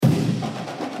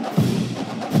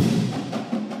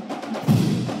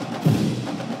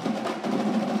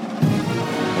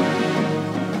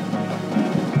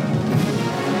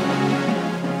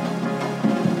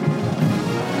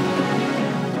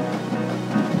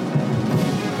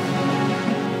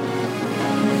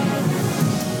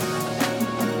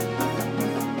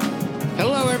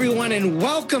everyone, and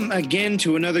welcome again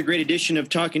to another great edition of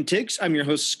Talking Tigs. I'm your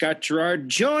host, Scott Gerard,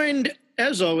 joined,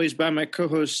 as always, by my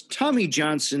co-hosts Tommy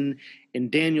Johnson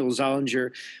and Daniel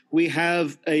Zollinger. We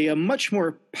have a much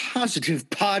more positive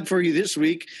pod for you this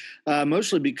week,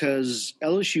 mostly because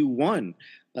LSU won.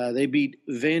 They beat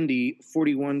Vandy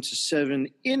 41-7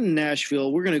 in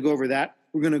Nashville. We're going to go over that.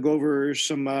 We're going to go over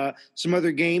some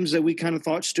other games that we kind of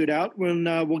thought stood out. When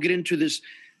we'll get into this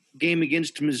game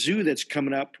against Mizzou that's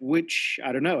coming up, which,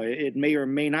 I don't know, it may or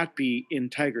may not be in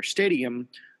Tiger Stadium,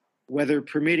 weather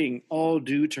permitting, all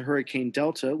due to Hurricane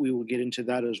Delta. We will get into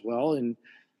that as well. And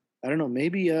I don't know,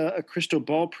 maybe a crystal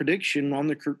ball prediction on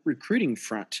the recruiting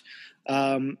front.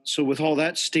 So with all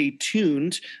that, stay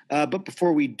tuned. But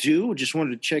before we do, just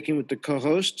wanted to check in with the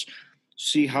co-hosts,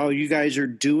 see how you guys are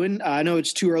doing. I know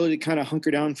it's too early to kind of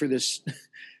hunker down for this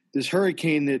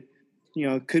hurricane that, you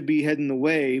know, could be heading the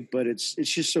way, but it's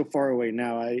just so far away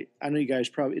now. I know you guys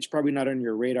it's probably not on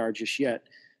your radar just yet.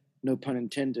 No pun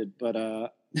intended, but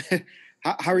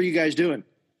how are you guys doing?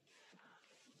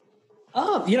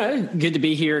 Good to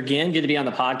be here again. Good to be on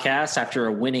the podcast after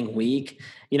a winning week.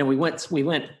 You know, we went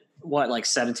like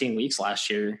 17 weeks last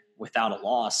year without a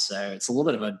loss. So it's a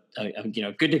little bit of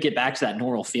a good to get back to that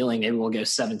normal feeling. Maybe we'll go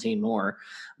 17 more,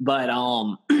 but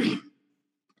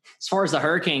as far as the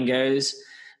hurricane goes,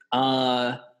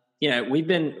 we've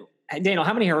been, Daniel,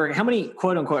 how many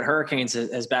quote unquote hurricanes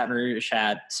has Baton Rouge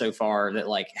had so far that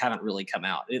like haven't really come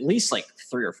out? At least like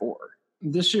 3 or 4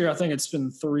 this year. I think it's been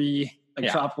 3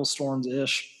 tropical storms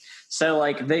ish. So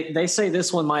like they say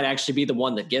this one might actually be the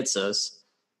one that gets us.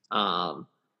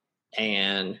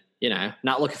 And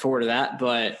not looking forward to that,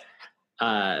 but,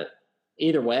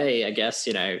 either way, I guess,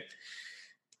 the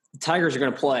Tigers are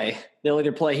going to play. They'll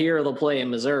either play here or they'll play in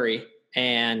Missouri.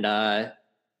 And,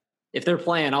 if they're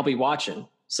playing, I'll be watching.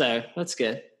 So that's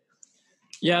good.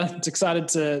 Yeah, it's excited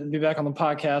to be back on the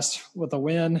podcast with a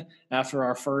win after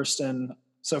our first and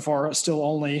so far still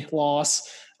only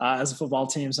loss as a football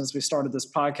team since we started this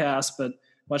podcast, but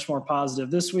much more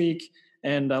positive this week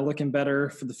and looking better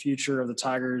for the future of the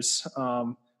Tigers.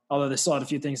 Although they still had a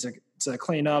few things to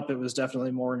clean up, it was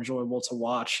definitely more enjoyable to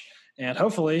watch. And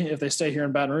hopefully, if they stay here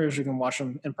in Baton Rouge, we can watch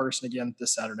them in person again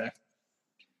this Saturday.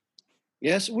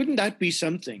 Yes, wouldn't that be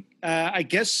something? I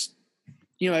guess,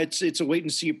 it's a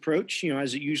wait-and-see approach,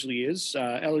 as it usually is.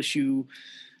 The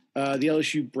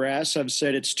LSU brass have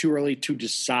said it's too early to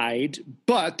decide,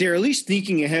 but they're at least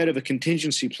thinking ahead of a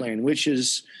contingency plan, which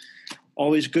is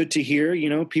always good to hear.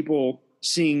 People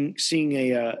seeing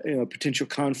a potential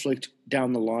conflict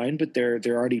down the line, but they're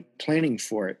already planning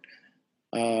for it.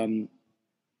 I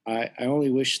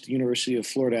only wish the University of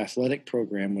Florida athletic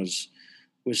program was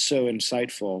so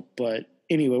insightful. But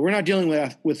anyway, we're not dealing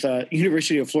with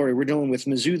University of Florida. We're dealing with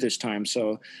Mizzou this time.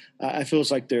 So I feels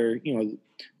like they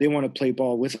want to play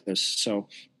ball with us. So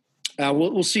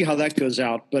we'll see how that goes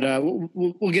out. But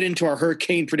we'll get into our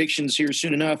hurricane predictions here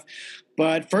soon enough.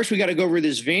 But first, we got to go over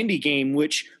this Vandy game,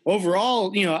 which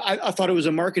overall, I thought it was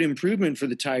a market improvement for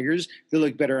the Tigers. They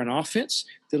looked better on offense.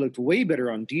 They looked way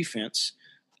better on defense.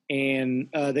 And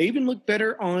they even looked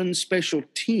better on special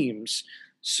teams.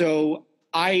 So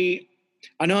I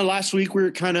know last week we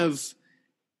were kind of,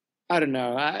 I don't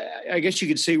know, I guess you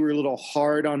could say we were a little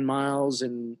hard on Miles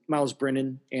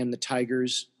Brennan and the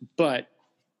Tigers, but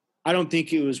I don't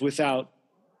think it was without,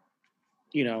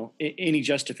 any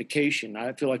justification.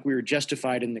 I feel like we were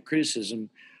justified in the criticism,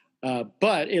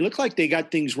 but it looked like they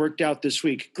got things worked out this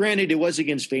week. Granted, it was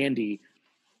against Vandy,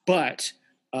 but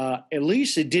at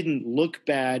least it didn't look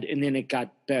bad and then it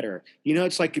got better.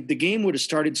 It's like if the game would have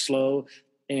started slow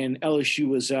and LSU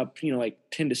was up, like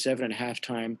 10-7 at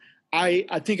halftime, I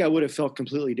think I would have felt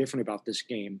completely different about this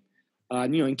game.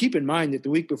 And keep in mind that the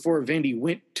week before Vandy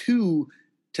went to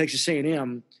Texas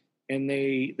A&M and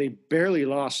they barely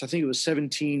lost. I think it was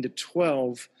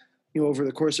 17-12, over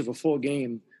the course of a full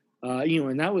game.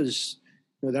 And that was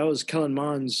Kellen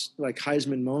Mond's like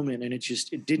Heisman moment, and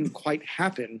it didn't quite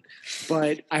happen.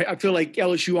 But I feel like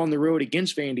LSU on the road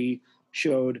against Vandy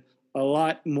showed a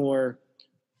lot more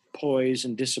poise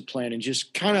and discipline and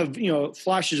just kind of,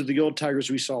 flashes of the old Tigers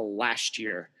we saw last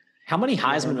year. How many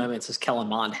Heisman moments has Kellen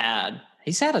Mond had?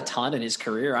 He's had a ton in his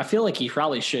career. I feel like he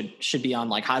probably should be on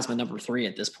like Heisman number 3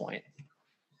 at this point.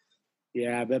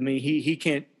 Yeah, but I mean, he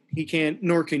can't,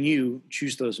 nor can you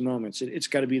choose those moments. It's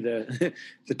got to be the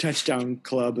touchdown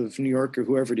club of New York or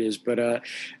whoever it is. But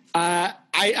I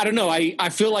don't know. I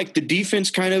feel like the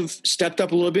defense kind of stepped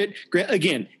up a little bit.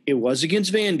 Again, it was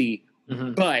against Vandy,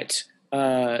 but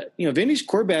Vandy's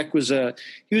quarterback was a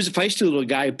feisty little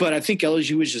guy, but I think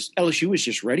LSU was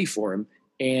just ready for him,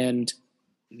 and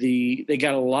they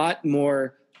got a lot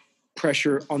more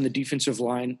pressure on the defensive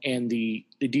line, and the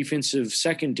defensive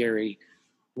secondary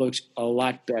looks a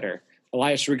lot better.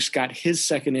 Elias Ricks got his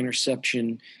second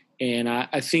interception, and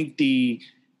I think the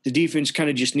defense kind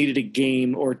of just needed a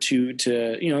game or two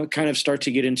to, kind of start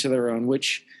to get into their own,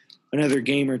 which another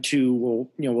game or two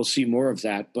we'll see more of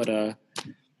that. But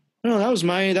that was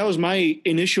my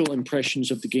initial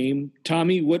impressions of the game.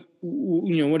 Tommy, what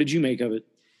did you make of it?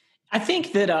 I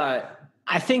think that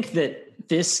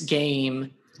this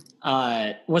game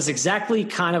was exactly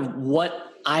kind of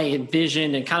what I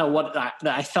envisioned and kind of what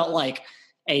I felt like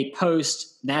a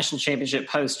post-national championship,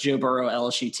 post-Joe Burrow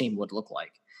LSU team would look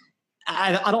like.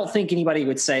 I don't think anybody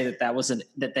would say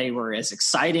that they were as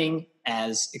exciting,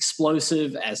 as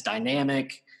explosive, as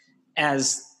dynamic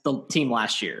as the team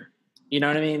last year. You know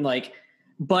what I mean?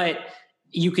 But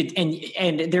you could,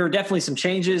 and there were definitely some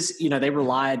changes. They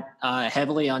relied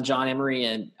heavily on John Emery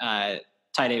and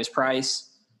Ty Davis Price.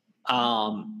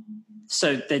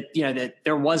 So that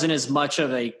there wasn't as much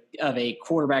of a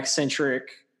quarterback centric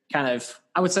kind of,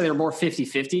 I would say they're more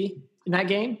 50-50 in that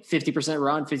game, 50%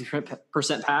 run,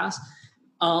 50% pass.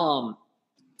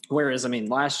 Whereas,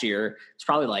 last year it's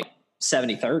probably like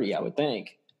 70-30, I would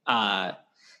think,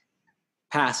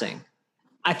 passing.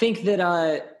 I think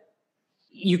that,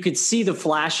 you could see the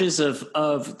flashes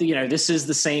of this is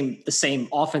the same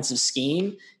offensive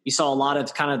scheme. You saw a lot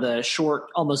of kind of the short,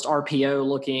 almost RPO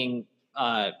looking,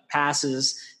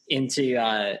 passes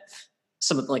into,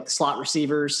 some of the slot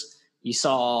receivers. You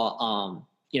saw,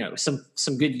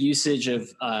 some good usage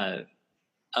of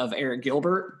Eric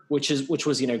Gilbert, which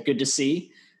was good to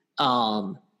see.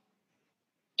 And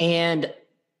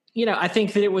I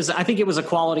think it was a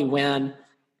quality win.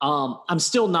 I'm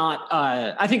still not.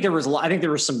 I think there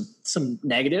were some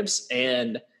negatives,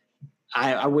 and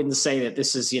I wouldn't say that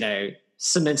this is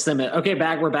cements them.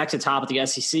 We're back to top of the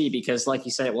SEC because, like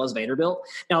you said, it was Vanderbilt.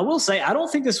 Now I will say I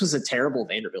don't think this was a terrible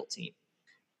Vanderbilt team.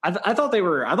 I thought they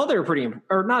were pretty,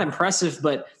 or not impressive,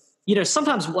 but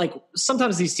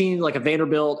sometimes these teams like a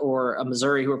Vanderbilt or a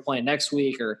Missouri who are playing next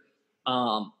week, or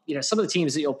some of the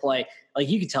teams that you'll play, like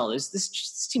you can tell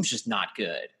this team's just not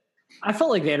good. I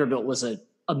felt like Vanderbilt was a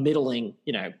middling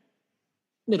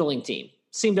team.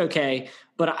 Seemed okay,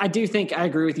 but I do think I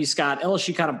agree with you, Scott.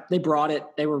 LSU they brought it.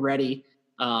 They were ready.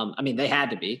 They had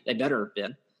to be. They better have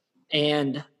been.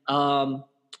 And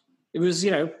it was,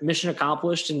 mission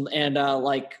accomplished. And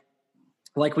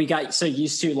like we got so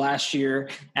used to last year,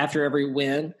 after every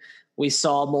win, we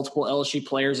saw multiple LSU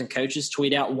players and coaches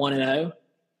tweet out 1-0.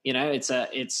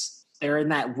 They're in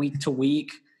that week to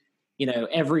week.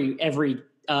 Every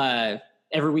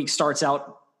week starts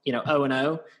out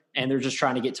 0-0, and they're just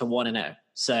trying to get to 1-0.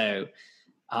 So,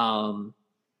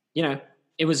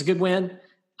 it was a good win.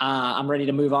 I'm ready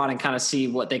to move on and kind of see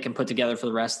what they can put together for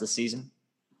the rest of the season.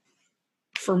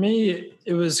 For me,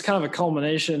 it was kind of a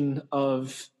culmination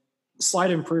of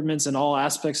slight improvements in all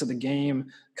aspects of the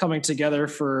game coming together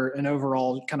for an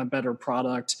overall kind of better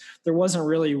product. There wasn't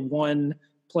really one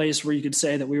place where you could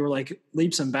say that we were like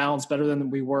leaps and bounds better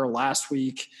than we were last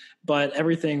week, but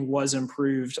everything was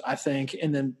improved, I think.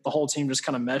 And then the whole team just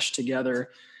kind of meshed together.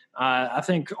 I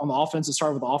think on the offense, it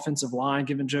started with the offensive line,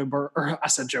 giving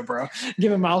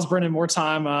Miles Brennan more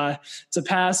time to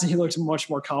pass, and he looked much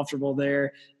more comfortable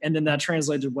there. And then that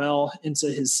translated well into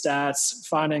his stats,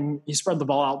 he spread the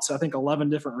ball out to, I think, 11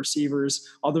 different receivers,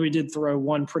 although he did throw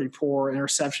one pretty poor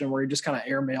interception where he just kind of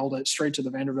airmailed it straight to the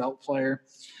Vanderbilt player.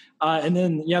 And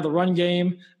then, the run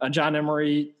game, John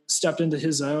Emery stepped into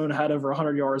his own, had over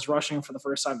 100 yards rushing for the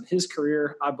first time in his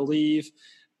career, I believe.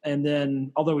 And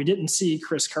then, although we didn't see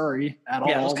Chris Curry at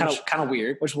all, it was kind of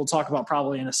weird, which we'll talk about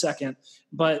probably in a second.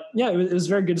 But it was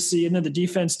very good to see. And then the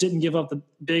defense didn't give up the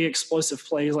big explosive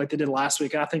plays like they did last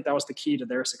week. And I think that was the key to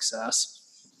their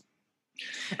success.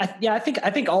 I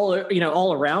think all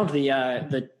around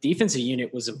the defensive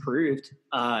unit was improved.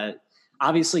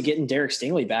 Obviously, getting Derek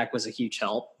Stingley back was a huge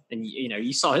help, and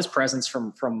you saw his presence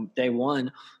from day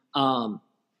one.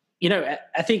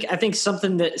 I think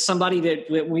somebody that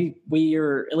we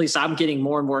are, at least I'm getting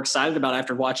more and more excited about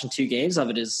after watching 2 games of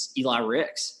it, is Eli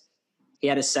Ricks. He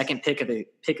had his second pick of the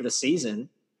season.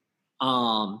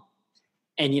 And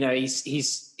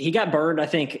he got burned, I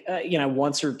think,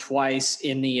 once or twice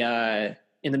in the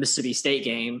Mississippi State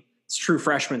game. It's true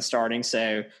freshman starting.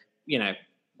 So,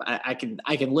 I can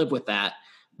live with that,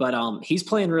 but he's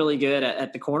playing really good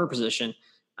at the corner position.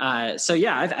 I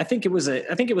think it was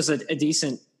a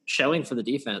decent showing for the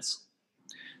defense.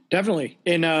 Definitely.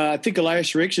 And I think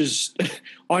Elias Ricks is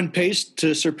on pace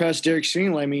to surpass Derek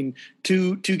Stingley.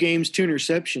 2 games, 2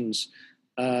 interceptions.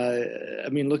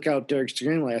 Look out, Derek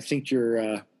Stingley. I think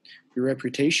you're your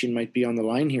reputation might be on the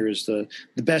line here as the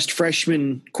best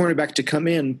freshman cornerback to come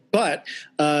in. But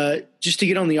just to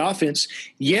get on the offense,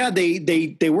 yeah,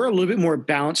 they were a little bit more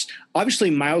balanced. Obviously,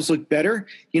 Miles looked better.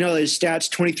 His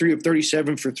stats, 23 of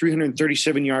 37 for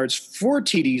 337 yards, 4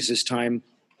 TDs this time,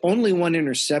 only 1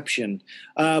 interception.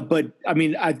 But,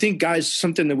 I think, guys,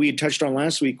 something that we had touched on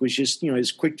last week was just,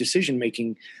 his quick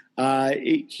decision-making.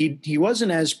 He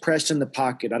wasn't as pressed in the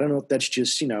pocket. I don't know if that's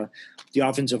just, the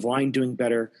offensive line doing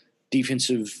better,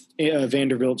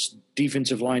 Vanderbilt's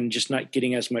defensive line just not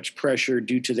getting as much pressure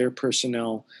due to their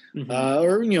personnel.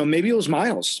 Or, maybe it was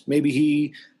Miles. Maybe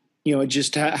he,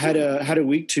 just had a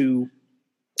week to,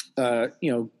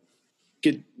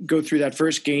 go through that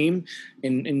first game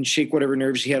and shake whatever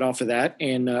nerves he had off of that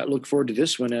and look forward to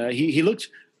this one. He looked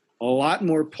a lot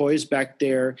more poised back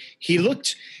there. He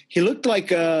looked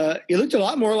like a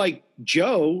lot more like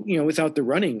Joe, without the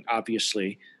running,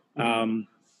 obviously.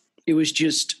 It was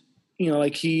just,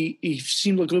 like he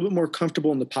seemed like a little bit more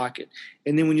comfortable in the pocket.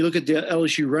 And then when you look at the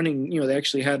LSU running, they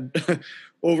actually had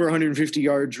over 150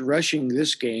 yards rushing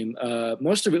this game.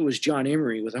 Most of it was John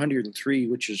Emery with 103,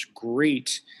 which is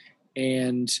great.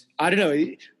 And I don't know,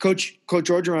 Coach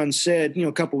Orgeron said,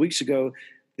 a couple weeks ago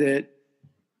that,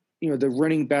 the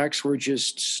running backs were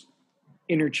just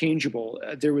interchangeable.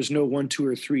 There was no 1, 2,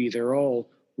 or 3. They're all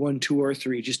 1, 2, or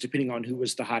 3, just depending on who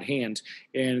was the hot hand.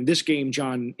 And in this game,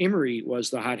 John Emery was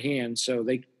the hot hand, so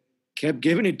they kept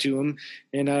giving it to him.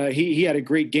 And he had a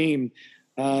great game.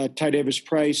 Ty Davis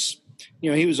Price,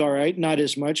 he was all right, not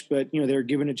as much, but, they're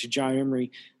giving it to John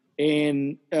Emery.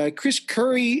 And Chris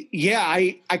Curry, yeah,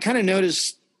 I kind of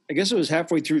noticed, I guess it was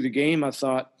halfway through the game, I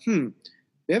thought,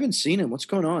 we haven't seen him. What's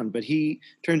going on? But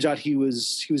turns out he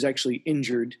was actually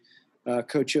injured.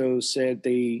 Coach O said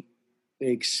they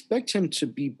expect him to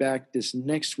be back this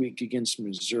next week against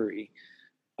Missouri.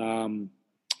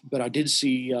 But I did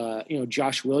see,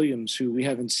 Josh Williams, who we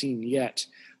haven't seen yet.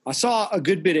 I saw a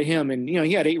good bit of him, and,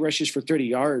 he had 8 rushes for 30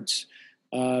 yards,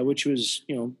 which was,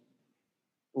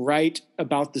 right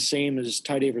about the same as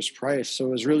Ty Davis Price. So it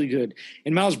was really good.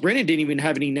 And Miles Brennan didn't even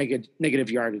have any negative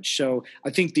yardage. So I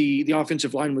think the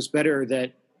offensive line was better,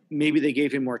 that maybe they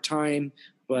gave him more time,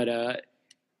 but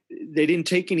they didn't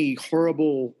take any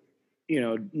horrible,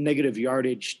 negative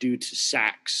yardage due to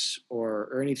sacks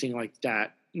or anything like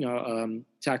that,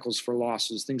 tackles for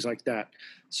losses, things like that.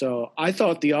 So I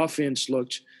thought the offense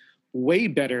looked way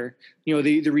better.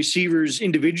 The receivers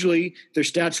individually, their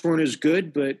stats weren't as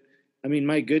good, but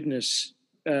my goodness,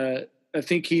 I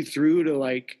think he threw to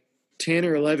like 10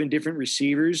 or 11 different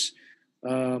receivers.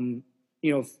 5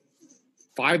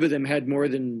 of them had more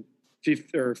than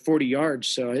 50 or 40 yards.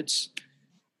 So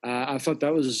I thought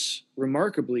that was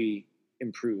remarkably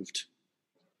improved.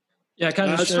 Yeah, it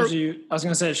kind of shows you – I was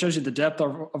going to say it shows you the depth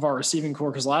of our receiving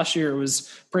core, because last year it was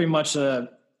pretty much a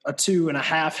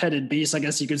 2.5-headed beast, I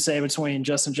guess you could say, between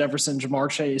Justin Jefferson,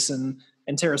 Jamar Chase, and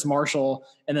Terrace Marshall,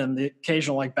 and then the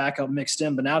occasional backup mixed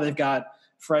in. But now they've got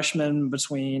freshmen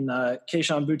between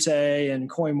Kayshon Boutte and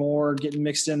Coy Moore getting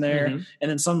mixed in there. And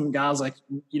then some guys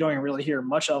you don't even really hear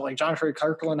much of, like John Curry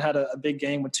Kirkland had a big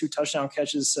game with 2 touchdown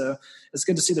catches. So it's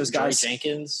good to see those guys.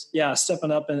 Jenkins. Yeah,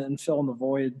 stepping up and filling the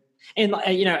void. And,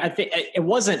 I think it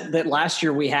wasn't that last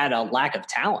year we had a lack of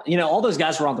talent. All those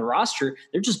guys were on the roster.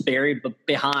 They're just buried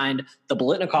behind the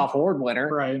Biletnikoff Award winner.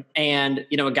 Right. And,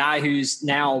 a guy who's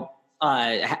now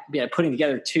putting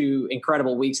together 2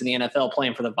 incredible weeks in the NFL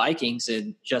playing for the Vikings,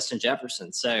 and Justin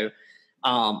Jefferson. So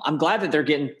I'm glad that they're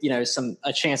getting,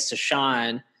 a chance to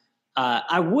shine.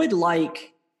 I would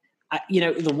like,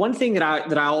 the one thing that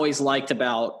I always liked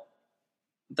about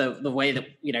the way that,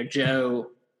 Joe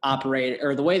operated,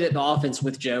 or the way that the offense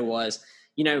with Joe was,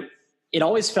 it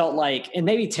always felt like, and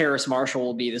maybe Terrace Marshall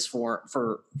will be this for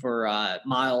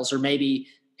Miles, or maybe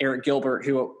Eric Gilbert,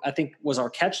 who I think was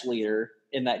our catch leader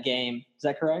in that game. Is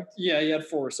that correct? Yeah, he had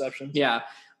 4 receptions. Yeah.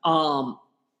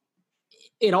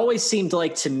 It always seemed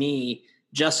like, to me,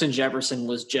 Justin Jefferson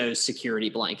was Joe's security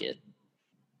blanket.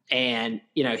 And,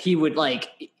 he would,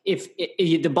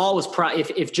 if the ball was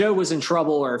if Joe was in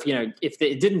trouble, or if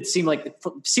it didn't seem like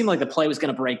the play was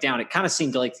going to break down, it kind of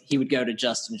seemed like he would go to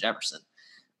Justin Jefferson.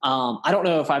 I don't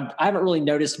know if I haven't really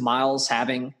noticed Miles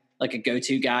having a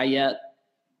go-to guy yet,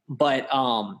 but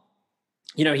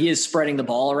he is spreading the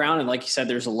ball around, and like you said,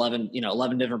 there's 11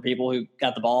 different people who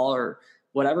got the ball or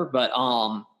whatever. But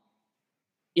I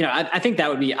think that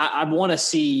would be. I want to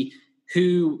see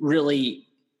who really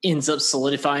ends up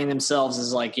solidifying themselves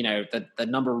as the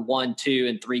number 1, 2,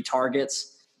 and 3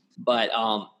 targets. But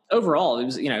overall, it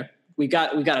was we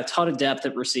got a ton of depth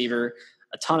at receiver,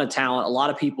 a ton of talent, a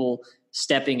lot of people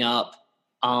stepping up,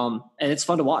 and it's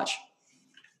fun to watch.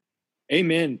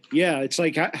 Amen. Yeah, it's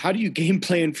like how do you game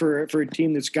plan for a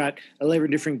team that's got 11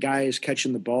 different guys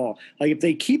catching the ball? Like if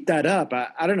they keep that up,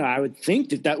 I don't know. I would think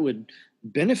that would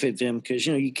benefit them because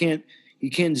you can't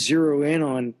zero in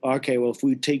on okay. Well, if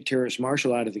we take Terrace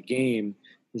Marshall out of the game,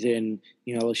 then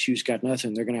LSU's got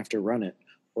nothing. They're going to have to run it.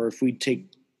 Or if we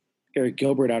take Eric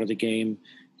Gilbert out of the game,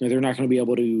 they're not going to be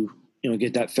able to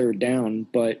get that third down.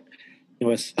 But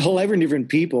with 11 different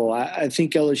people, I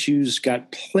think LSU's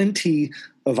got plenty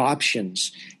of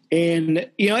options. And,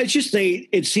 it's just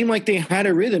it seemed like they had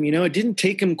a rhythm. It didn't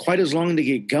take them quite as long to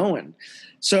get going.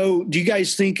 So do you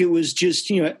guys think it was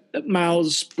just,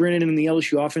 Miles Brennan and the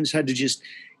LSU offense had to just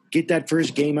get that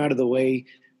first game out of the way?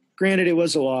 Granted, it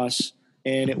was a loss,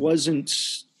 and it wasn't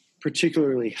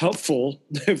particularly helpful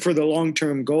for the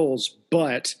long-term goals.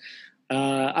 But,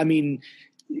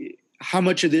 how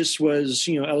much of this was,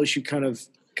 LSU kind of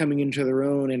coming into their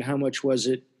own, and how much was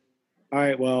it, all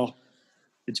right, well,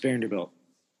 it's Vanderbilt?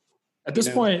 At this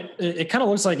point, it kind of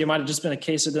looks like it might have just been a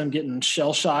case of them getting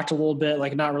shell-shocked a little bit,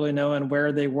 like not really knowing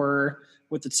where they were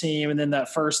with the team. And then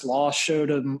that first loss showed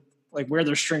them like where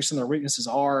their strengths and their weaknesses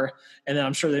are. And then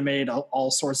I'm sure they made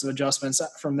all sorts of adjustments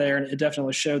from there. And it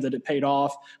definitely showed that it paid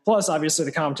off. Plus, obviously,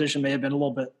 the competition may have been a little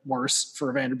bit worse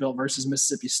for Vanderbilt versus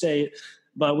Mississippi State.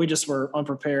 But we just were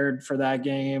unprepared for that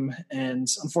game. And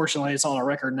unfortunately, it's on a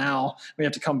record now. We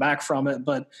have to come back from it.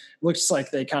 But it looks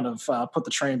like they kind of put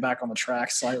the train back on the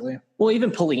track slightly. Well,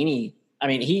 even Pelini,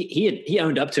 he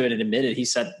owned up to it and admitted, he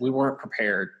said, we weren't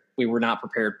prepared. We were not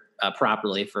prepared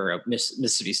properly for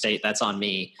Mississippi State. That's on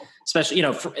me, especially,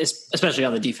 especially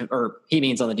on the defense, or he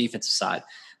means on the defensive side.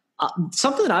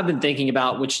 Something that I've been thinking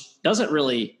about, which doesn't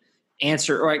really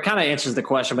answer, or it kind of answers the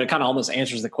question, but it kind of almost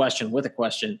answers the question with a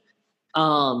question.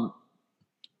 I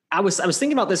was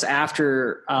thinking about this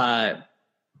after,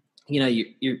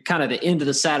 you're kind of the end of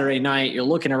the Saturday night, you're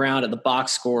looking around at the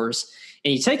box scores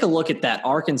and you take a look at that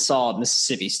Arkansas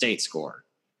Mississippi State score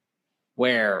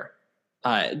where,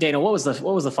 Dana, what was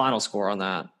the final score on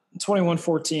that?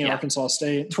 21-14 Arkansas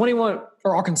State. 21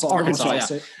 or Arkansas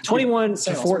State.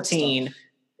 21-14,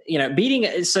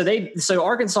 beating. So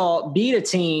Arkansas beat a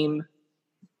team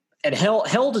and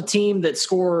held a team that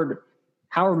scored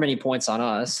however many points on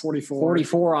us,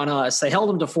 44 on us. They held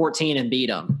them to 14 and beat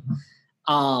them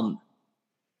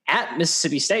at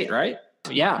Mississippi State, right?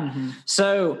 Yeah. Mm-hmm.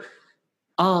 So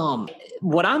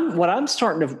what I'm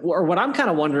kind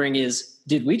of wondering is,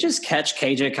 did we just catch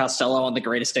KJ Costello on the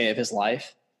greatest day of his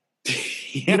life?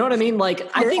 You know what I mean? Like,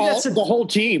 I think that's the whole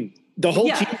team. The whole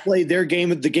team played the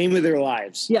game of their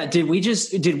lives. Yeah. Did we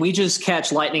just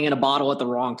catch lightning in a bottle at the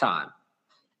wrong time?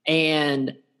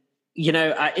 And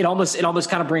it almost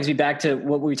kind of brings me back to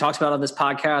what we talked about on this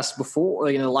podcast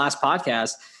before, the last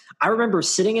podcast. I remember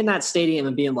sitting in that stadium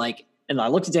and being like, and I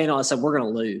looked at Dana and I said, "We're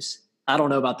going to lose. I don't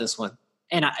know about this one."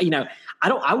 And I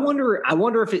wonder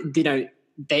if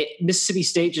it, Mississippi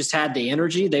State just had the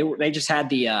energy. They just had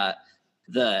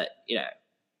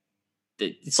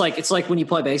it's like when you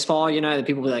play baseball, the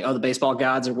people be like, "Oh, the baseball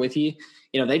gods are with you."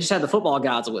 They just had the football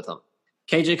gods with them.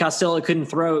 KJ Costello couldn't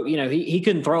throw, he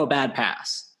couldn't throw a bad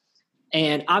pass.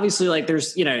 And obviously, like,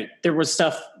 there was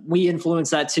stuff, we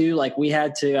influenced that too. Like, we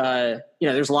had to,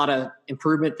 there's a lot of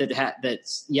improvement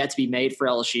that's yet to be made for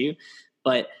LSU.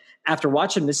 But after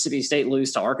watching Mississippi State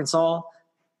lose to Arkansas,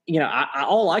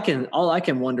 all I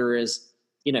can wonder is,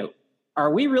 are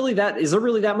we really is there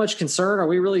really that much concern? Are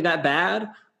we really that bad?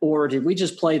 Or did we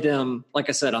just play them, like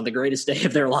I said, on the greatest day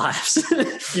of their lives?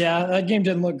 Yeah, that game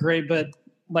didn't look great, but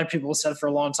like people have said for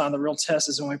a long time, the real test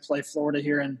is when we play Florida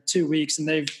here in 2 weeks, and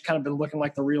they've kind of been looking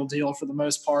like the real deal for the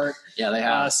most part. Yeah, they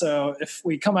have. So if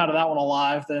we come out of that one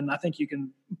alive, then I think you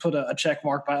can put a check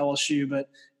mark by LSU, but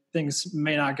things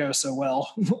may not go so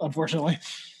well, unfortunately.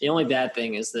 The only bad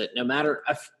thing is that no matter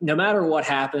what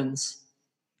happens,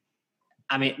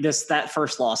 that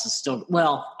first loss is still,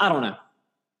 well, I don't know.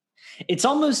 It's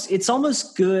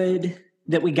almost good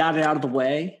that we got it out of the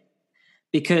way.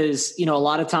 Because, a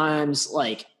lot of times,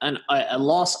 like, a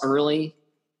loss early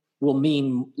will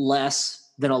mean less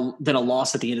than a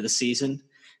loss at the end of the season.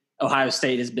 Ohio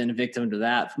State has been a victim to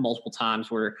that multiple times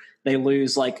where they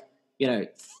lose, like,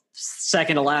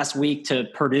 second to last week to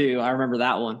Purdue. I remember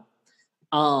that one.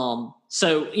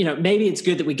 So, maybe it's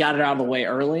good that we got it out of the way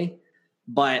early.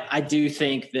 But I do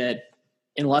think that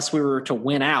unless we were to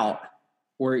win out,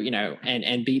 or,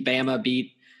 and beat Bama,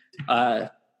 beat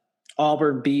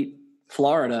Auburn, beat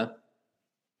Florida,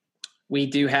 we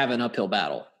do have an uphill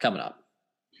battle coming up.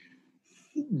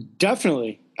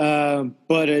 Definitely.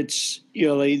 But it's,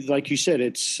 like you said,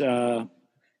 it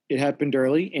happened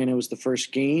early and it was the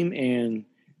first game. And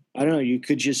I don't know, you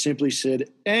could just simply said,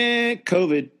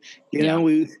 COVID,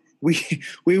 we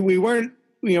weren't,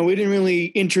 we didn't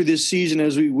really enter this season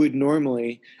as we would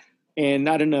normally. And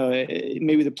I don't know,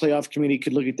 maybe the playoff committee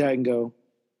could look at that and go,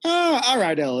 oh, all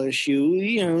right,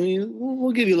 LSU,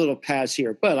 we'll give you a little pass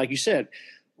here. But like you said,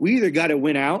 we either got to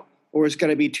win out or it's got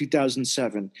to be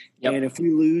 2007. Yep. And if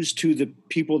we lose to the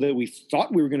people that we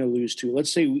thought we were going to lose to,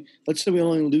 let's say we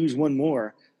only lose one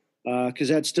more, because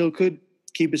that still could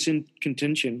keep us in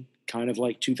contention, kind of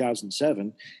like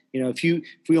 2007. If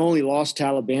we only lost to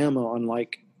Alabama on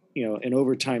an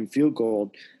overtime field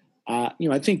goal,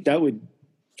 I think that would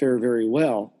fare very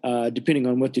well, depending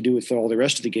on what to do with all the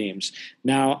rest of the games.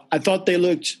 Now, I thought they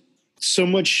looked so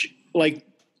much like,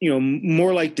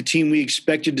 more like the team we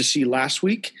expected to see last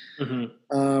week.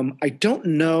 Mm-hmm. I don't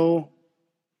know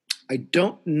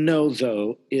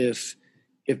though, if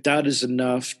that is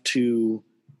enough to,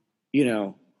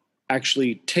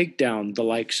 actually take down the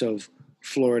likes of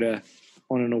Florida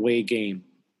on an away game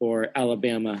or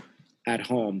Alabama at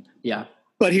home. Yeah.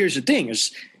 But here's the thing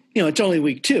is, it's only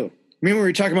week 2. Remember we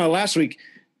were talking about last week,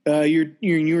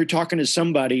 you were talking to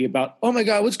somebody about, oh my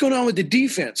God, what's going on with the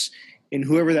defense? And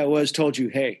whoever that was told you,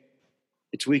 hey,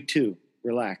 it's week 2,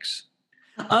 relax.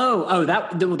 Oh,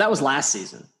 that was last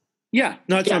season. Yeah,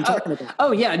 no, that's what I'm talking about.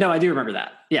 Oh yeah, no, I do remember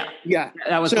that. Yeah.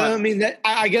 That was. So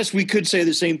I guess we could say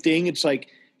the same thing. It's like,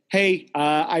 hey,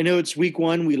 I know it's week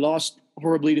 1. We lost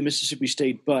horribly to Mississippi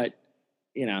State, but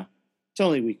it's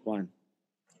only week 1.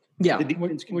 Yeah,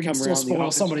 we can still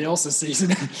spoil somebody else's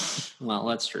season. Well,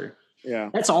 that's true. Yeah,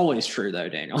 that's always true, though,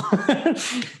 Daniel.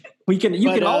 You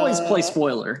can always play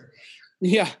spoiler.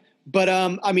 Yeah, but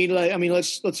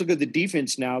let's look at the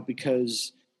defense now,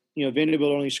 because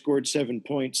Vanderbilt only scored 7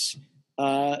 points.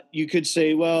 You could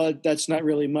say, well, that's not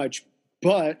really much,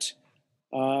 but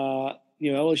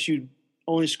LSU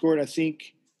only scored, I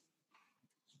think,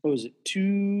 what was it,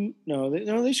 2? No,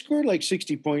 they scored like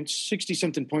 60 points,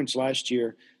 60-something points last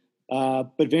year.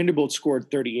 But Vanderbilt scored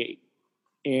 38.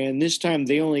 And this time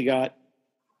they only got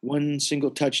one single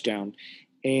touchdown.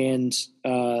 And,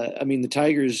 the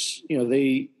Tigers,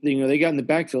 they got in the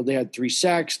backfield. They had 3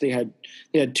 sacks. They had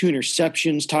 2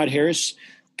 interceptions. Todd Harris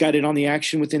got in on the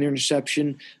action with an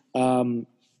interception.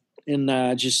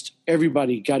 Just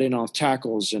everybody got in off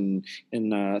tackles and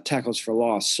tackles for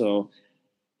loss. So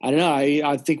I don't know.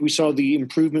 I think we saw the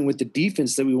improvement with the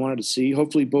defense that we wanted to see.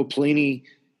 Hopefully Bo Pelini,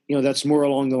 that's more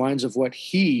along the lines of what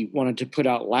he wanted to put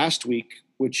out last week,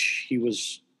 which he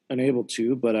was unable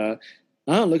to. But it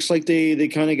looks like they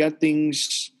kind of got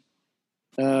things,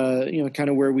 kind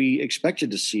of where we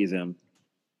expected to see them.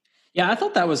 Yeah, I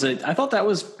thought that was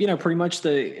pretty much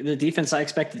the defense I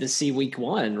expected to see week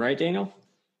 1, right, Daniel?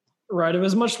 Right. It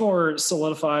was much more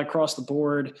solidified across the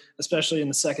board, especially in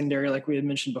the secondary, like we had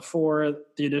mentioned before.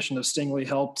 The addition of Stingley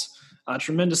helped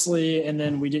tremendously, and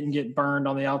then we didn't get burned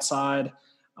on the outside.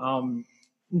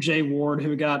 Jay Ward,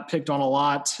 who got picked on a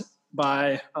lot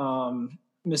by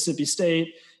Mississippi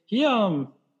State, he I don't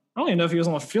even know if he was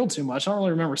on the field too much. I don't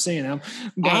really remember seeing him.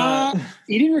 But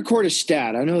he didn't record a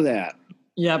stat. I know that.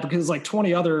 Yeah, because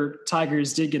 20 other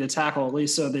Tigers did get a tackle at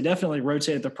least, so they definitely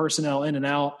rotated the personnel in and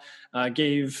out.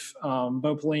 Gave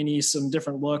Bo Pelini some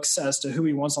different looks as to who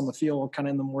he wants on the field, kind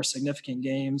of in the more significant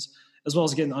games, as well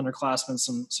as getting the underclassmen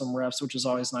some reps, which is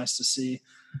always nice to see.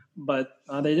 But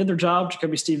they did their job.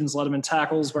 Jacoby Stevens led them in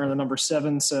tackles, wearing the number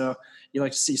 7, so you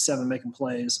like to see 7 making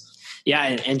plays. Yeah,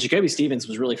 and Jacoby Stevens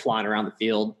was really flying around the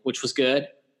field, which was good.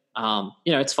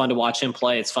 It's fun to watch him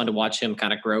play. It's fun to watch him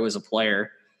kind of grow as a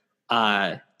player.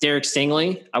 Derek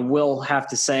Stingley, I will have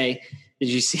to say, did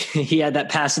you see he had that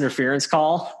pass interference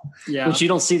call? Yeah. Which you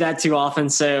don't see that too often.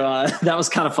 So that was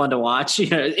kind of fun to watch.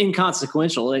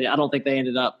 Inconsequential. I don't think they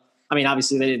ended up –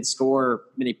 obviously they didn't score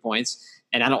many points,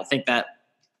 and I think that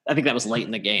was late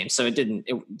in the game. So it didn't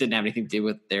have anything to do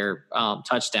with their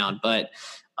touchdown. But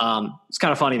it's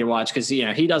kind of funny to watch because,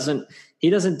 he doesn't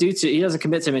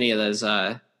commit to many of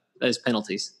those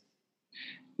penalties.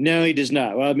 No, he does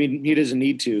not. Well, he doesn't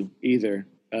need to either.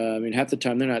 Half the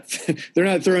time they're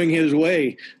not throwing his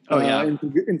way. Oh yeah,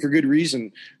 and for good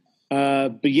reason.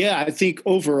 But yeah, I think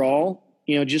overall,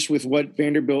 just with what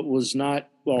Vanderbilt was not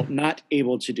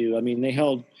able to do. They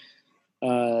held,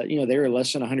 they were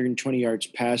less than 120 yards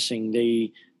passing.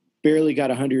 They barely got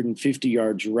 150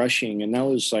 yards rushing, and that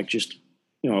was just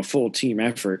a full team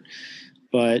effort.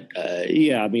 But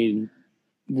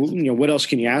what else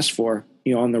can you ask for?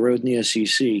 On the road in the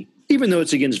SEC, even though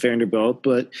it's against Vanderbilt,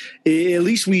 but at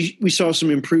least we saw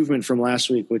some improvement from last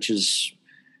week, which is,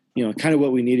 kind of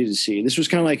what we needed to see. This was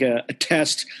kind of like a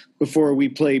test before we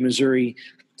play Missouri,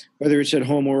 whether it's at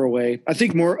home or away. I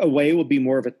think more away will be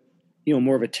more of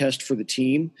more of a test for the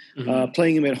team.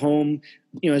 Playing him at home,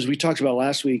 as we talked about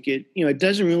last week, it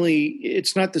doesn't really,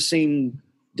 it's not the same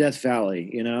Death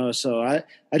Valley, so I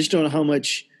just don't know how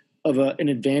much of an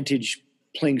advantage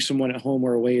playing someone at home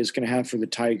or away is going to have for the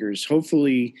Tigers.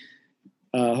 Hopefully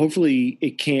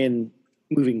it can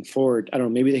moving forward. I don't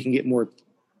know, maybe they can get more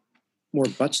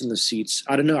butts in the seats.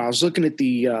 I don't know. I was looking at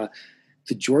the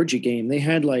Georgia game. They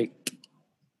had like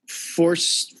four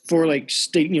like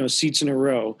state, seats in a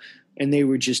row, and they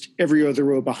were just every other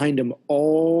row behind them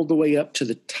all the way up to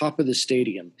the top of the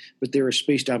stadium, but they were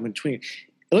spaced out in between.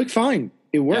 It looked fine.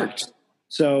 It worked. Yeah.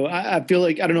 So I feel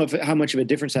like, I don't know how much of a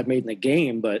difference that made in the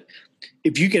game, but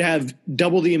if you could have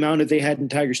double the amount that they had in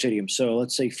Tiger Stadium, so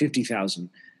let's say 50,000,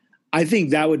 I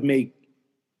think that would make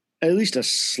at least a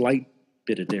slight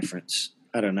bit of difference.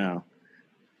 I don't know.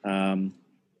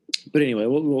 But anyway,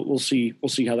 we'll see. We'll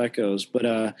see how that goes. But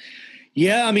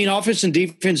offense and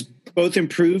defense both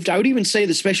improved. I would even say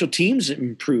the special teams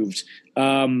improved.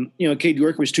 Cade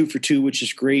York was 2 for 2, which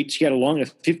is great. He had a long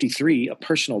of 53, a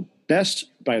personal best,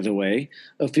 by the way,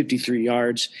 of 53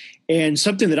 yards. And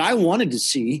something that I wanted to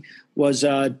see was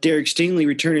Derek Stingley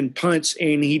returning punts,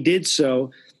 and he did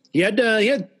so. He had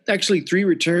actually 3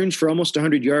 returns for almost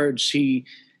 100 yards. He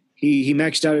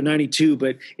maxed out at 92,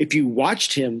 but if you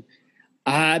watched him,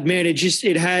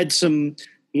 it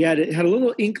had a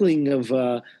little inkling of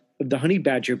the honey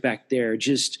badger back there.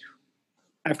 Just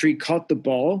after he caught the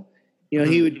ball,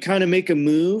 he would kind of make a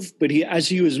move, but as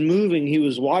he was moving, he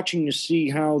was watching to see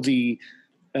how the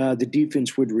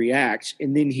defense would react,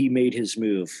 and then he made his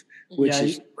move, which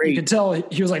is great. You could tell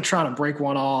he was like trying to break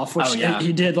one off, which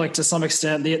he did like to some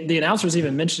extent. The announcers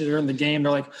even mentioned it during the game.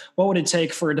 They're like, what would it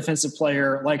take for a defensive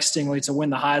player like Stingley to win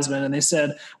the Heisman? And they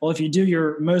said, well, if you do,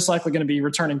 you're most likely going to be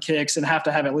returning kicks and have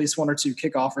to have at least 1 or 2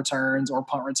 kickoff returns or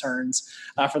punt returns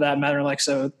for that matter. Like,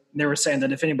 so they were saying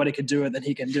that if anybody could do it, then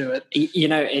he can do it.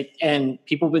 And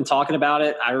people have been talking about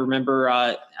it. I remember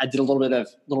I did a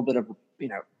little bit of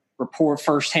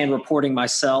firsthand reporting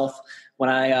myself when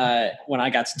I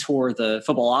got to tour the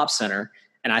Football Ops Center,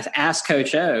 and I asked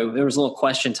Coach O. There was a little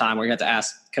question time where you got to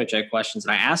ask Coach O questions,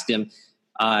 and I asked him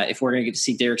if we're going to get to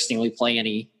see Derek Stingley play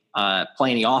any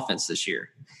offense this year,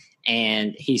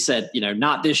 and he said,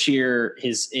 not this year.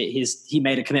 He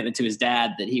made a commitment to his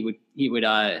dad that he would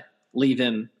leave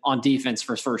him on defense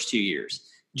for his first 2 years.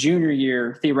 Junior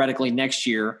year, theoretically next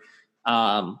year,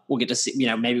 we'll get to see.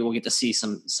 Maybe we'll get to see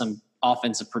some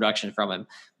offensive production from him.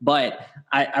 But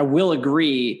I will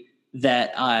agree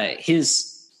that I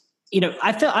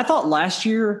thought last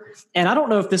year, and I don't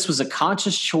know if this was a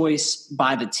conscious choice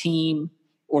by the team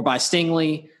or by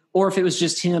Stingley, or if it was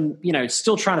just him,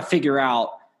 still trying to figure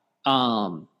out,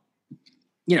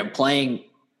 playing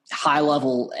high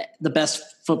level, the best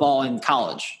football in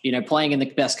college, playing in the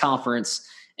best conference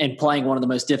and playing one of the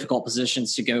most difficult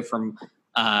positions to go from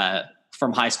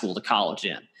high school to college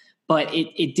in. But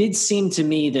it did seem to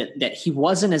me that he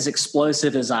wasn't as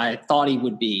explosive as I thought he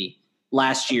would be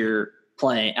last year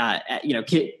playing,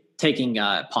 taking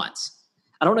punts.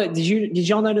 I don't know. Did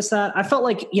y'all notice that? I felt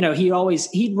like,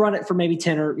 he'd run it for maybe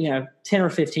 10 or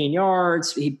 15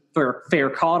 yards. He fair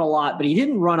caught a lot, but he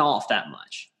didn't run off that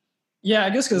much. Yeah,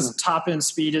 I guess because top end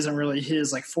speed isn't really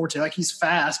his like forte. Like he's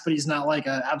fast, but he's not like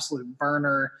an absolute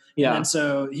burner. Yeah. And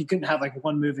so he couldn't have like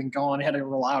one move and gone. He had to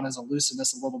rely on his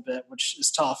elusiveness a little bit, which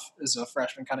is tough as a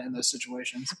freshman kind of in those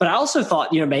situations. But I also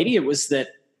thought, maybe it was that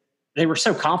they were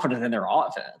so confident in their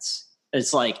offense.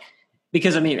 It's like,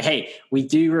 because we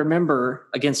do remember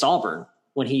against Auburn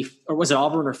or was it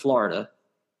Auburn or Florida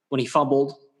when he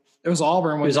fumbled? It was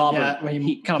Auburn. When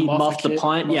he kind of muffed the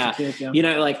punt. Yeah.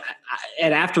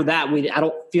 And after that, I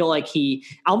don't feel like I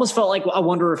almost felt like, I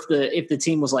wonder if the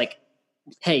team was like,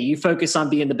 hey, you focus on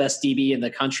being the best DB in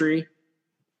the country.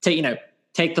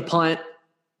 Take the punt,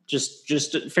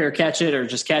 just fair catch it or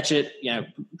just catch it,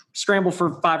 scramble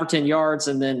for 5 or 10 yards,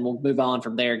 and then we'll move on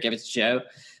from there and give it to Joe.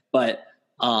 But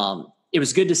it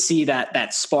was good to see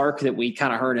that spark that we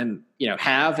kind of heard him,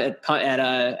 have at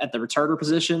the returner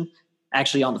position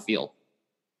actually on the field.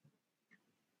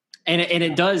 And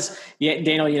it does,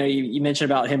 Daniel, you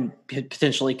mentioned about him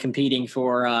potentially competing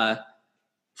for, and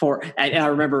I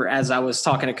remember as I was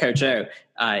talking to Coach O,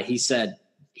 he said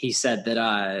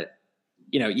that,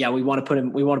 we want to put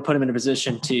him in a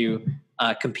position to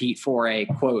compete for a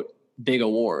quote big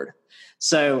award.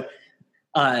 So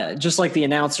just like the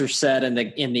announcer said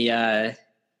in the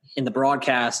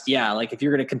broadcast, like if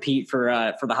you're going to compete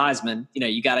for the Heisman,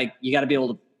 you gotta be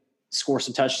able to score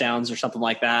some touchdowns or something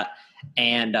like that.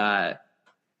 And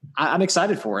I'm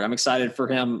excited for it. I'm excited for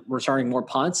him returning more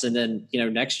punts, and then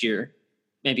next year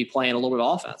maybe playing a little bit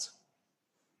of offense.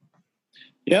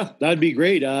 Yeah, that'd be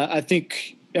great. I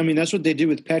think, that's what they did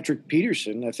with Patrick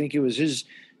Peterson. I think it was his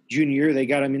junior year. They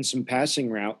got him in some passing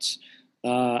routes.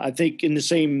 I think in the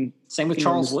same with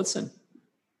Charles Woodson.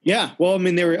 Yeah. Well,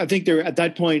 I think they were at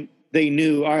that point, they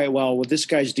knew, all right, well, with this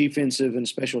guy's defensive and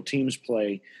special teams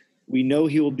play, we know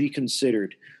he will be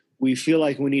considered. We feel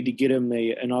like we need to get him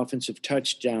an offensive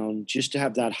touchdown just to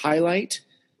have that highlight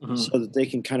so that they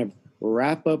can kind of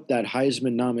wrap up that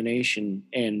Heisman nomination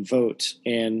and vote.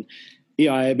 And,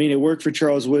 it worked for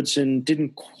Charles Woodson,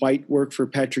 didn't quite work for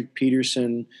Patrick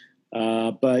Peterson.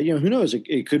 But, who knows?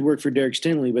 It could work for Derek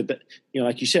Stingley, but,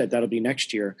 like you said, that'll be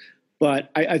next year. But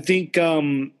I think,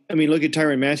 look at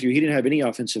Tyrann Mathieu. He didn't have any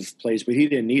offensive plays, but he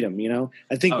didn't need them,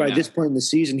 I think by this point in the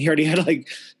season, he already had like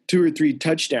 2 or 3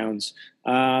 touchdowns.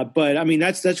 But,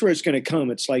 that's where it's going to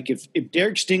come. It's like if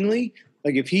Derek Stingley,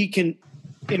 like if he can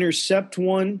intercept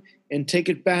one and take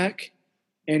it back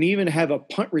and even have a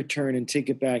punt return and take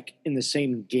it back in the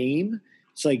same game,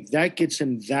 it's like that gets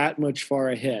him that much far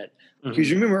ahead. Because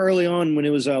you remember early on when it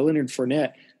was Leonard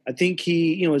Fournette, I think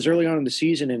he, it was early on in the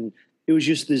season, and it was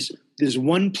just this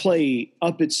one play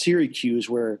up at Syracuse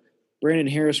where Brandon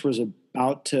Harris was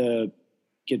about to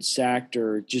get sacked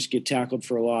or just get tackled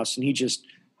for a loss, and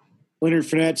Leonard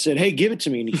Fournette said, "Hey, give it to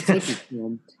me," and he flipped it to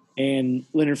him, and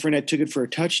Leonard Fournette took it for a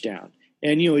touchdown.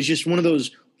 And it's just one of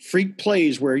those freak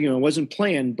plays where it wasn't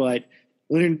planned, but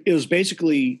it was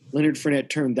basically Leonard Fournette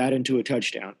turned that into a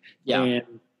touchdown. Yeah.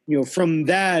 And from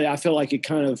that, I felt like it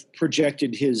kind of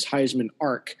projected his Heisman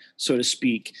arc, so to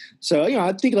speak. So,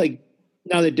 I think like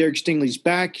now that Derek Stingley's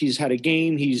back, he's had a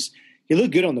game. He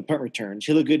looked good on the punt returns.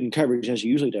 He looked good in coverage as he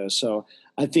usually does. So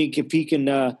I think if he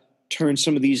can turn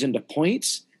some of these into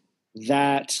points,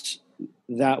 that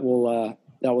will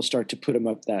start to put him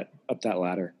up that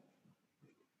ladder.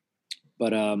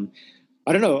 But I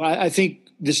don't know. I think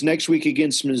this next week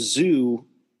against Mizzou,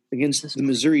 against the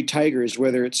Missouri Tigers,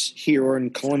 whether it's here or in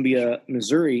Columbia,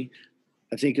 Missouri,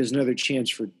 I think is another chance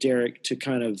for Derek to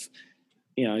kind of,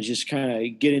 just kind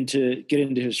of get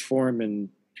into his form, and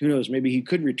who knows, maybe he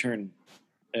could return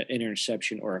an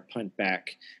interception or a punt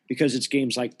back, because it's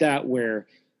games like that where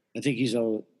I think it's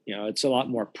a lot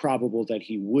more probable that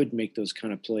he would make those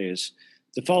kind of plays.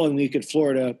 The following week at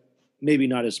Florida, maybe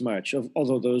not as much,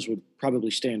 although those would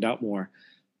probably stand out more.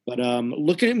 But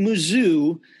looking at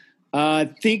Mizzou,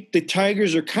 I think the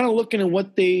Tigers are kind of looking at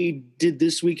what they did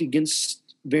this week against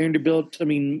Vanderbilt.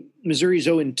 Missouri's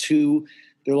 0-2.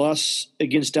 Their loss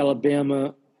against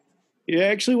Alabama, it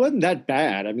actually wasn't that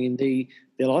bad. They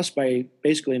lost by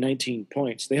basically 19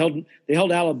 points. They held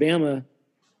Alabama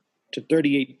to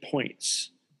 38 points,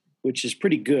 which is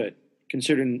pretty good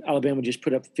considering Alabama just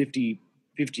put up 58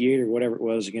 or whatever it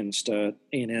was against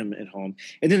A&M at home.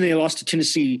 And then they lost to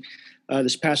Tennessee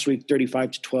this past week,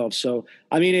 35-12. So,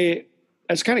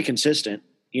 that's kind of consistent,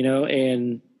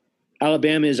 and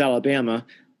Alabama is Alabama,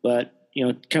 but,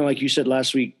 kind of like you said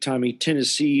last week, Tommy,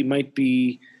 Tennessee might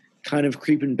be kind of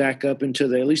creeping back up into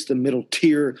at least the middle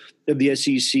tier of the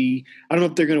SEC. I don't know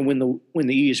if they're going to win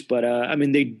the East, but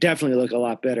they definitely look a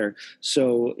lot better.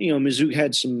 So, Mizzou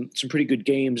had some pretty good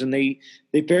games, and they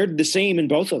fared the same in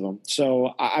both of them.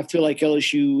 So I feel like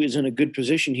LSU is in a good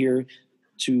position here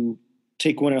to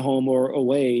take one at home or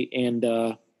away, and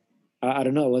I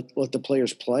don't know, let the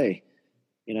players play,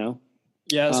 Yeah,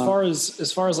 as far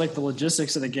as like the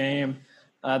logistics of the game,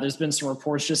 there's been some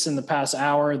reports just in the past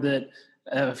hour that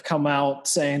have come out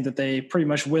saying that they pretty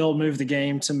much will move the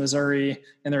game to Missouri,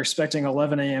 and they're expecting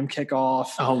 11 a.m. kickoff.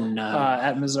 Oh no!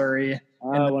 At Missouri.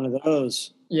 One of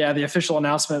those. Yeah, the official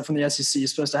announcement from the SEC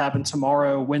is supposed to happen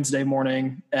tomorrow, Wednesday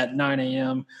morning at 9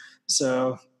 a.m.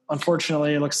 So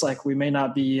unfortunately, it looks like we may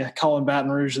not be calling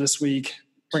Baton Rouge this week,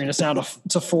 bringing us down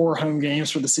to 4 home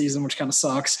games for the season, which kind of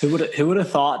sucks. Who would have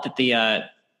thought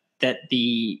that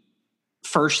the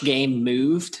first game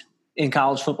moved in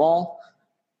college football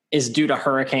is due to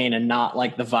hurricane and not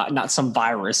like not some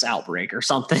virus outbreak or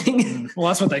something? Well,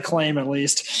 that's what they claim at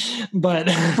least. But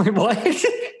what?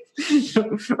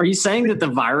 Are you saying that the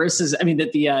virus is?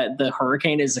 That the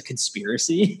hurricane is a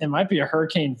conspiracy? It might be a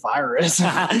hurricane virus,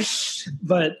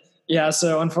 but. Yeah,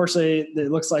 so unfortunately,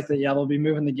 it looks like they'll be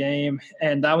moving the game.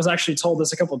 And I was actually told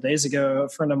this a couple of days ago. A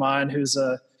friend of mine who's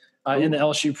in the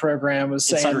LSU program was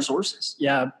saying, insider sources.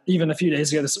 Yeah, even a few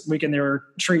days ago this weekend, they were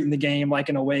treating the game like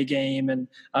an away game and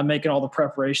making all the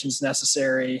preparations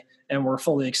necessary, and we're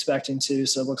fully expecting to.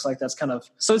 So it looks like that's kind of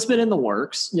so it's been in the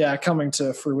works. Yeah, coming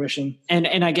to fruition.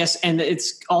 And I guess, and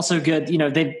it's also good.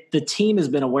 The team has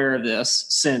been aware of this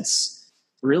since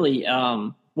really.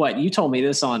 What you told me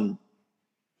this on.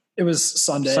 It was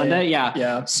Sunday. Yeah.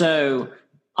 Yeah. So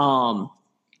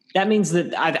that means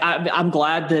that I'm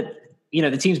glad that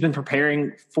the team's been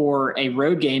preparing for a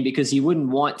road game because you wouldn't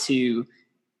want to,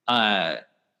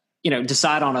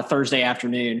 decide on a Thursday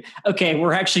afternoon, okay,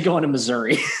 we're actually going to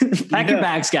Missouri. Pack your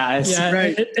bags, guys. Yeah,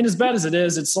 right. And as bad as it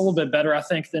is, it's a little bit better, I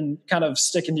think, than kind of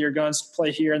sticking to your guns to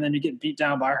play here and then you get beat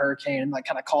down by a hurricane and like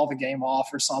kind of call the game off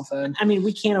or something. I mean,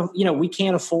 we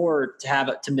can't afford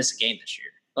to miss a game this year.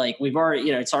 Like we've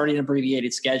already, it's already an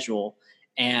abbreviated schedule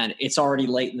and it's already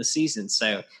late in the season.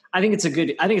 So I think it's a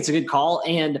good call.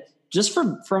 And just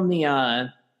from the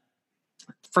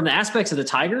aspects of the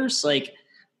Tigers, like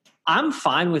I'm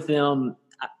fine with them.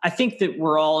 I think that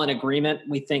we're all in agreement.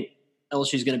 We think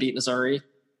LSU is going to beat Missouri.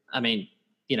 I mean,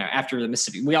 after the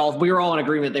Mississippi, we were all in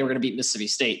agreement they were going to beat Mississippi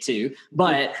State too.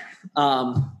 But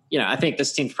I think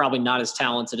this team's probably not as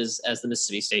talented as the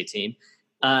Mississippi State team.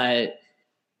 I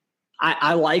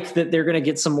like that they're going to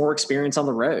get some more experience on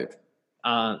the road.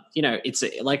 It's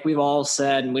like we've all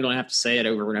said, and we don't have to say it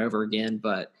over and over again,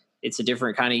 but it's a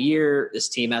different kind of year. This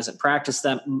team hasn't practiced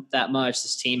that much.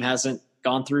 This team hasn't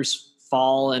gone through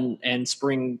fall and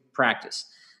spring practice.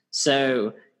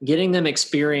 So getting them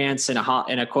experience in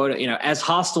a quote, as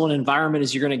hostile an environment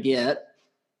as you're going to get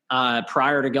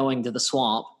prior to going to the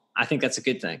swamp, I think that's a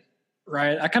good thing.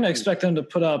 Right. I kind of expect them to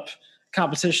put up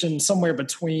competition somewhere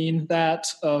between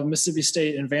that of Mississippi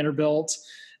State and Vanderbilt.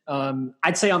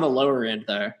 I'd say on the lower end,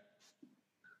 though.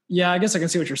 Yeah, I guess I can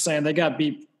see what you're saying. They got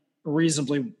beat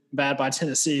reasonably bad by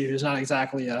Tennessee, who's not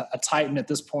exactly a Titan at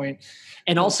this point.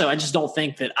 And also, I just don't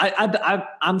think that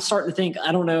I'm starting to think,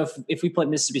 I don't know if we play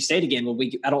Mississippi State again,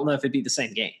 I don't know if it'd be the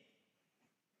same game.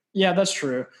 Yeah, that's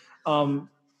true. So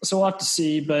we'll have to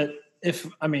see. But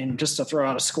just to throw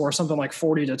out a score, something like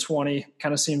 40-20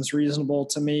 kind of seems reasonable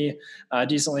to me.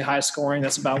 Decently high scoring.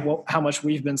 That's about how much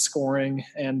we've been scoring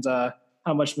and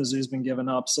how much Mizzou's been giving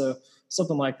up. So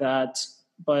something like that.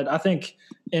 But I think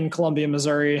in Columbia,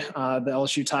 Missouri, the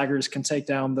LSU Tigers can take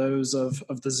down those of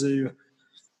the Zoo.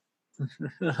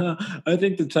 I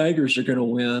think the Tigers are going to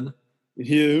win.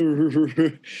 Yeah.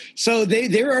 So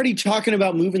they're already talking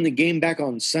about moving the game back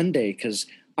on Sunday because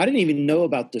I didn't even know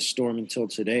about this storm until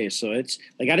today. So it's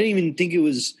like I didn't even think it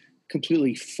was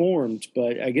completely formed.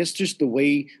 But I guess just the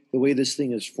way this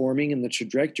thing is forming and the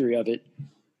trajectory of it,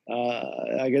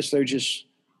 I guess they're just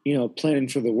planning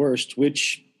for the worst,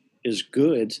 which is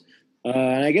good.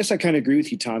 And I guess I kind of agree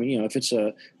with you, Tommy. If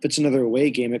it's another away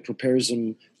game, it prepares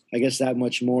them, I guess, that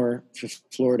much more for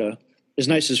Florida. As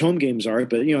nice as home games are,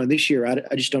 but this year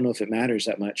I just don't know if it matters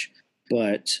that much.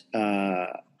 But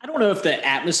I don't know if the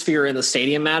atmosphere in the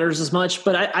stadium matters as much.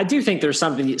 But I do think there's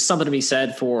something to be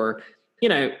said for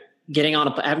getting on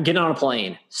a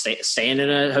plane, staying in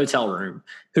a hotel room.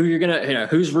 Who you're gonna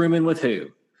who's rooming with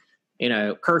who.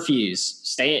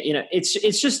 Curfews,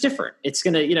 it's just different. It's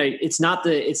gonna, it's not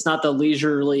the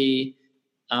leisurely,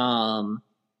 I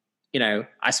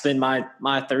spend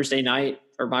my Thursday night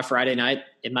or my Friday night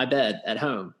in my bed at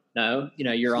home. No,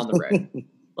 you're on the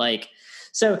road.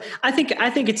 So I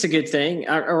think it's a good thing,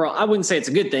 or I wouldn't say it's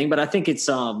a good thing, but I think it's,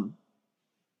 I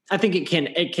think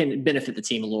it can benefit the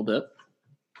team a little bit.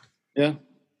 Yeah,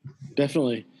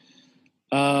 definitely.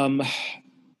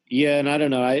 Yeah. And I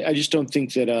don't know. I just don't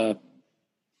think that,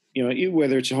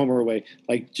 whether it's home or away,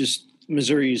 like just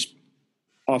Missouri's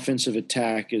offensive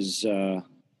attack is,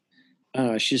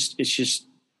 it's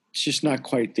just not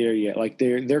quite there yet. Like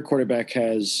their quarterback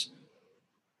both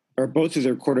of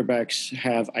their quarterbacks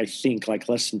have, I think, like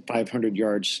less than 500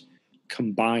 yards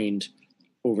combined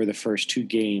over the first two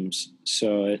games.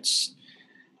 So it's,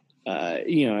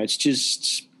 it's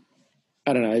just,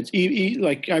 I don't know. It's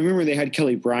like, I remember they had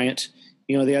Kelly Bryant.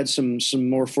 They had some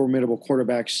more formidable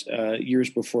quarterbacks years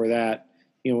before that,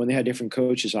 when they had different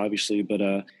coaches, obviously. But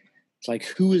it's like,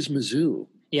 who is Mizzou?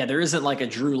 Yeah, there isn't like a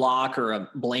Drew Lock or a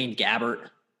Blaine Gabbert.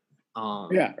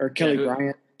 Or Kelly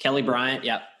Bryant. Kelly Bryant,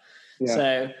 yeah.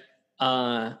 So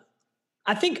I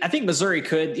think Missouri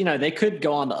could, they could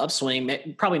go on the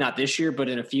upswing. Probably not this year, but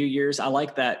in a few years. I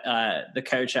like that the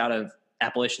coach out of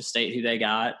Appalachian State who they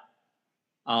got.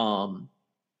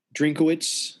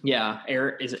 Drinkowitz. Yeah,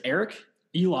 Eric. Is it Eric?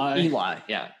 Eli,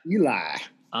 yeah. Eli.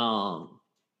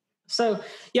 So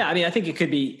yeah, I think it could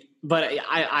be, but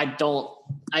I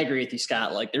agree with you,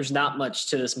 Scott. Like there's not much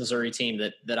to this Missouri team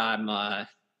that I'm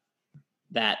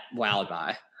that wowed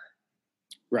by.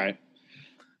 Right.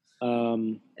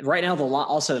 Right now the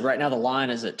line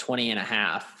is at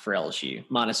 20.5 for LSU,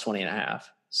 minus 20.5.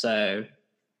 So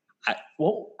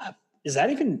is that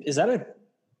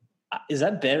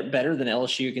better than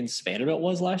LSU against Vanderbilt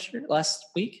was last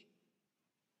week?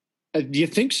 Do you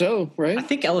think so? Right. I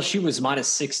think LSU was minus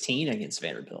 16 against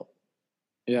Vanderbilt.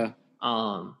 Yeah.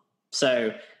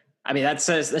 So I mean, that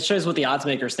shows what the odds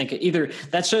makers think. Either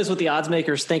that shows what the odds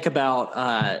makers think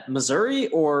about Missouri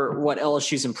or what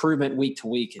LSU's improvement week to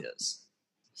week is.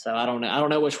 So I don't know. I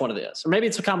don't know which one it is, or maybe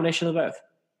it's a combination of both.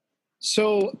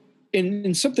 So,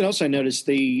 in something else I noticed,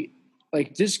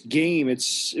 this game.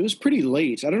 It was pretty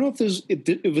late. I don't know if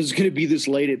it was going to be this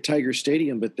late at Tiger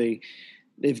Stadium, but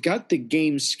they've got the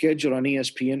game scheduled on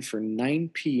ESPN for 9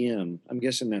 p.m. I'm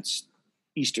guessing that's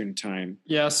Eastern time.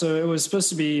 Yeah, so it was supposed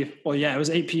to be, it was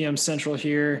 8 p.m. Central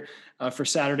here for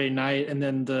Saturday night, and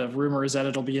then the rumor is that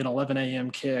it'll be an 11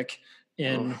 a.m. kick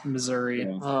in Missouri.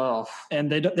 Yeah. Oh, and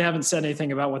they haven't said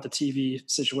anything about what the TV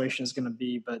situation is going to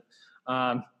be, but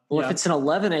if it's an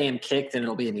 11 a.m. kick, then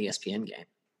it'll be an ESPN game.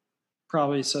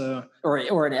 Probably so.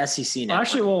 Or an SEC network.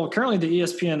 Actually, currently the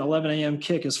ESPN 11 a.m.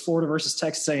 kick is Florida versus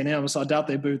Texas A&M, so I doubt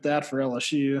they boot that for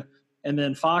LSU. And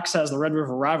then Fox has the Red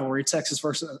River rivalry, Texas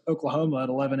versus Oklahoma at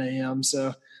 11 a.m. So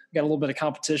we got a little bit of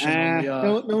competition on the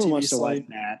no one TV wants to slate. watch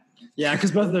that. Yeah,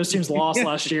 because both of those teams lost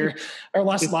last year or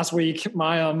last week.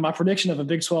 My prediction of a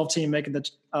Big 12 team making the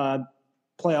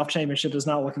playoff championship is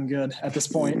not looking good at this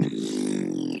point.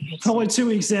 It's only 2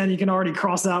 weeks in. You can already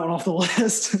cross that one off the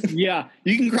list. Yeah,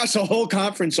 you can cross a whole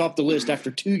conference off the list after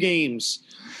 2 games.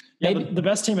 Yeah, the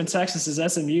best team in Texas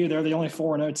is SMU. They're the only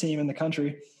 4-0 team in the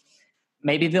country.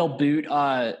 Maybe they'll boot.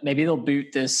 Maybe they'll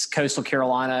boot this Coastal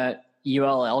Carolina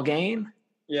ULL game.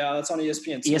 Yeah, that's on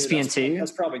ESPN. ESPN two.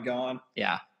 That's probably gone.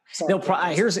 Yeah,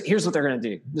 here's what they're going to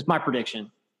do. This is my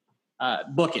prediction.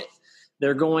 Book it.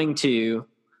 They're going to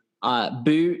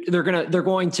boot. They're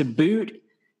going to boot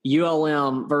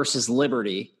ULM versus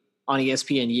Liberty on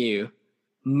ESPNU.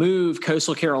 Move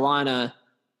Coastal Carolina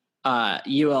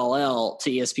ULL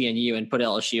to ESPNU and put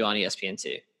LSU on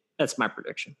ESPN2. That's my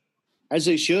prediction. As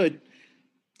they should.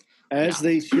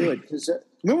 They should.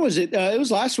 Remember, it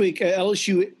was last week,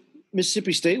 LSU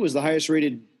Mississippi State was the highest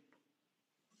rated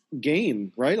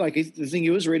game, right? Like, I think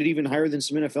it was rated even higher than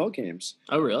some NFL games.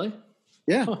 Oh, really?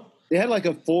 Yeah. Huh. They had like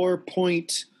a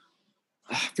 4.2,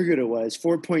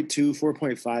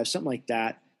 4.5, something like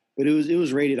that. But it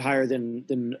was rated higher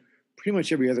than pretty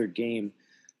much every other game.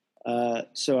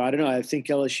 So I don't know. I think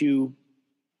LSU.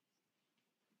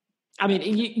 I mean,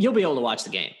 you'll be able to watch the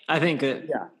game. I think that.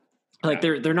 Yeah. Like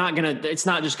they're not gonna. It's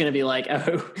not just gonna be like,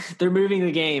 oh, they're moving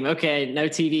the game. Okay, no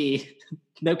TV,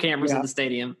 no cameras in the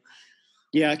stadium.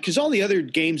 Yeah, because all the other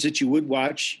games that you would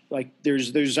watch, like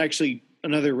there's actually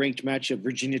another ranked matchup,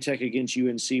 Virginia Tech against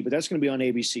UNC, but that's going to be on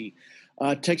ABC.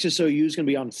 Texas OU is going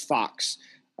to be on Fox.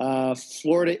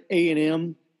 Florida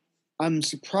A&M, I'm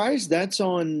surprised that's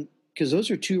on, because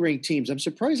those are 2 ranked teams. I'm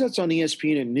surprised that's on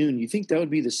ESPN at noon. You think that would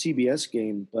be the CBS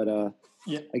game, but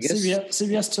yeah, I guess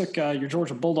CBS took your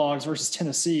Georgia Bulldogs versus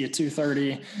Tennessee at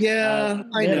 2:30. Yeah,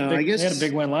 I know. I guess they had a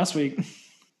big win last week.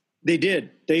 They did.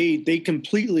 They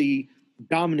completely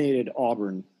dominated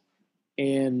Auburn,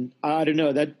 and I don't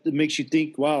know. That makes you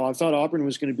think. Wow, I thought Auburn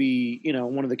was going to be,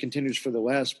 one of the contenders for the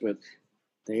West, but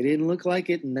they didn't look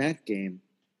like it in that game.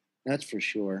 That's for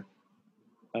sure.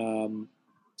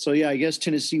 So yeah, I guess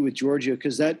Tennessee with Georgia,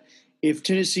 because if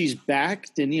Tennessee's back,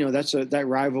 then that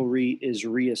rivalry is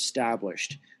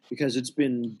reestablished, because it's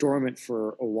been dormant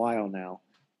for a while now,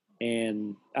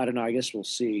 and I don't know. I guess we'll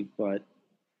see, but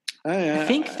I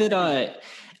think that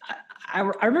I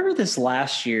remember this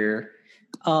last year.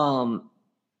 I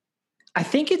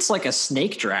think it's like a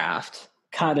snake draft,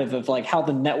 kind of like how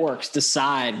the networks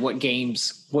decide which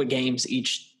games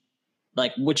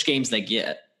they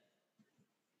get.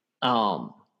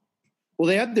 Well,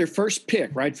 they have their first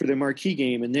pick, right, for their marquee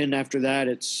game, and then after that,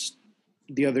 it's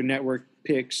the other network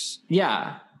picks.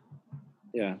 Yeah.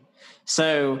 Yeah.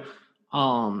 So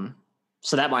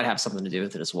that might have something to do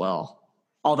with it as well.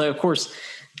 Although, of course,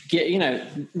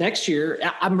 next year,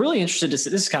 I'm really interested to see.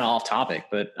 This is kind of off topic,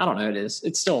 but I don't know. This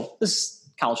is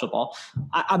college football.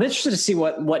 I'm interested to see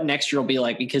what next year will be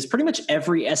like, because pretty much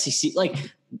every SEC,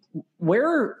 like,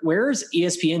 where is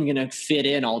ESPN going to fit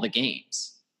in all the games?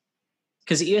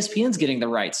 Because ESPN's getting the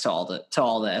rights to all the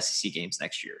SEC games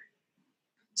next year.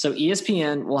 So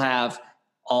ESPN will have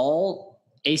all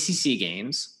ACC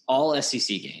games, all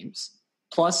SEC games,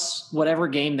 plus whatever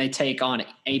game they take on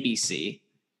ABC,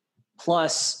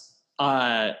 plus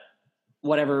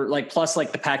whatever, plus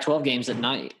the Pac-12 games at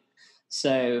night.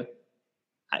 So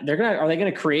are they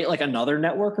gonna create like another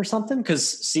network or something?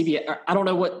 Because CBS, I don't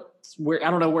know where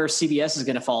CBS is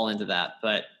going to fall into that,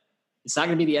 but it's not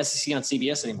going to be the SEC on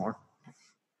CBS anymore.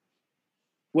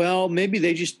 Well, maybe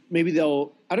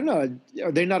they'll. I don't know.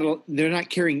 They're not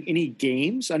carrying any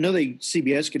games. I know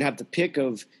CBS could have the pick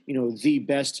of the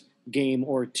best game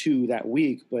or 2 that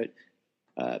week, but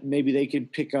maybe they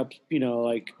could pick up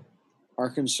like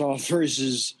Arkansas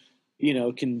versus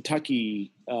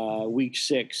Kentucky week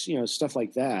 6, stuff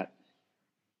like that.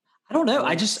 I don't know.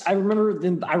 I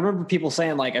remember people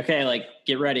saying like, okay, like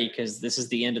get ready because this is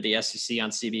the end of the SEC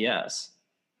on CBS.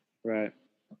 Right.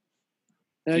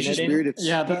 And it's just weird.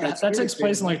 That takes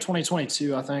place in like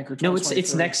 2022, I think, or no,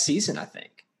 it's next season, I think.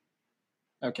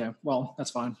 Okay, well, that's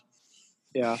fine.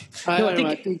 Yeah,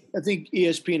 I think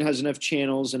ESPN has enough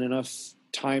channels and enough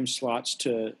time slots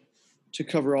to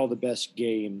cover all the best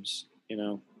games.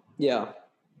 Yeah,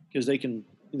 because they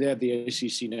have the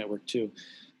ACC network too.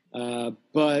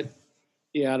 But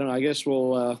yeah, I don't know. I guess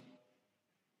we'll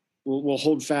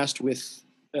hold fast with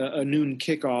a noon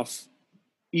kickoff,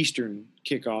 Eastern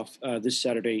kickoff this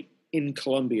Saturday in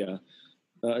Columbia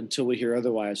until we hear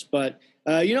otherwise. But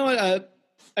you know what?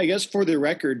 I guess for the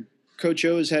record, Coach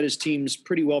O has had his teams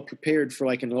pretty well prepared for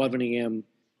like an 11 a.m.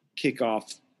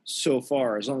 kickoff so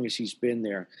far, as long as he's been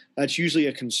there. That's usually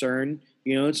a concern.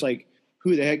 It's like,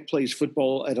 who the heck plays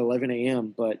football at 11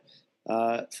 a.m.? But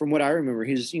from what I remember,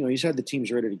 he's had the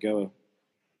teams ready to go.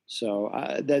 So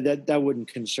that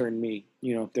wouldn't concern me,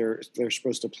 if they're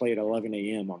supposed to play at 11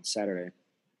 a.m. on Saturday.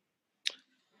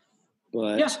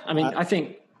 But yeah, I mean, I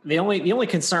think the only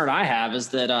concern I have is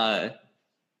that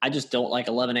I just don't like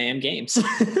 11 a.m. games.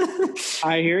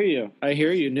 I hear you.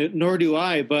 Nor do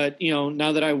I. But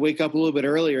now that I wake up a little bit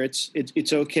earlier, it's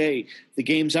okay. The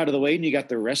game's out of the way, and you got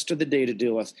the rest of the day to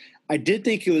deal with. I did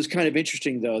think it was kind of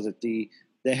interesting, though, that the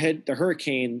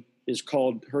hurricane is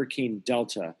called Hurricane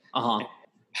Delta. Uh-huh.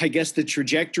 I guess the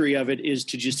trajectory of it is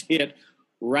to just hit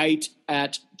right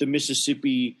at the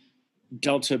Mississippi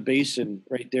Delta Basin,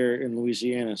 right there in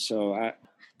Louisiana. So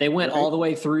they went all the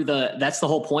way through that's the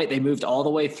whole point. They moved all the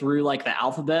way through like the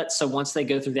alphabet. So once they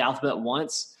go through the alphabet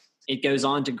once, it goes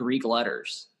on to Greek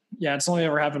letters. Yeah, it's only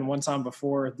ever happened one time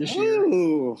before this year.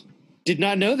 Ooh, did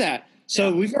not know that.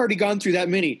 So we've already gone through that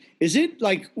many. Is it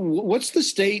like, what's the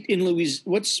state in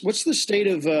what's the state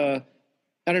of,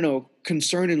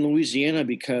 concern in Louisiana?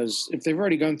 Because if they've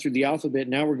already gone through the alphabet,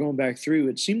 now we're going back through.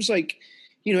 It seems like,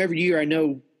 every year I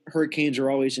know hurricanes are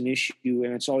always an issue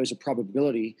and it's always a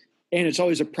probability. And it's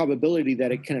always a probability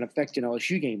that it can affect an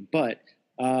LSU game. But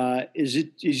does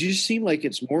it just seem like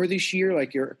it's more this year?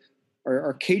 Like are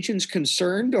Cajuns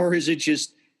concerned, or is it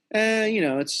just,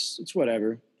 it's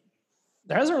whatever?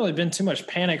 There hasn't really been too much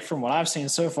panic from what I've seen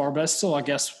so far, but it's still, I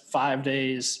guess, 5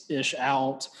 days-ish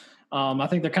out. I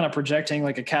think they're kind of projecting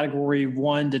like a category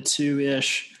 1 to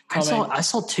 2-ish. I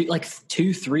saw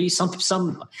 2, 3,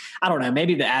 some. I don't know.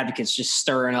 Maybe the Advocate's just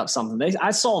stirring up something.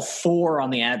 I saw 4 on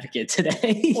the Advocate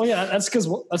today. Well, yeah, that's because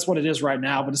that's what it is right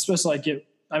now. But it's supposed to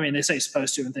they say it's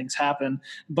supposed to, and things happen.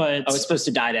 But it's supposed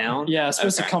to die down. Yeah, it's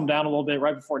supposed to come down a little bit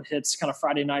right before it hits kind of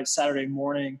Friday night, Saturday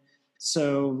morning.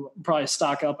 So probably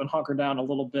stock up and hunker down a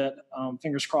little bit.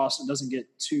 Fingers crossed it doesn't get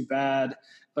too bad.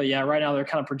 But yeah, right now they're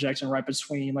kind of projecting right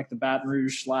between like the Baton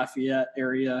Rouge, Lafayette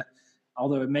area,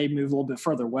 although it may move a little bit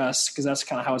further west because that's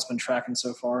kind of how it's been tracking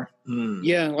so far.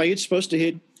 Yeah, like it's supposed to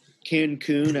hit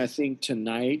Cancun, I think,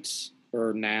 tonight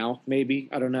or now, maybe.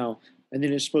 I don't know. And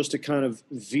then it's supposed to kind of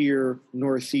veer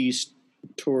northeast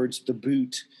towards the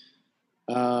Boot.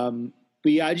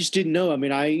 But yeah, I just didn't know. I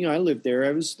mean, I lived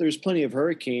there. There's plenty of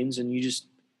hurricanes, and you just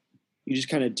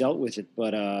kind of dealt with it.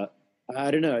 But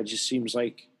I don't know. It just seems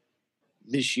like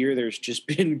this year there's just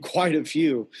been quite a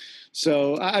few.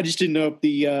 So I just didn't know if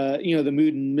the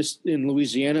mood in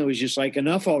Louisiana was just like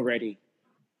enough already.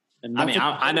 I mean,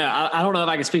 I know. I don't know if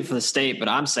I can speak for the state, but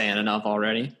I'm saying enough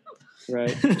already.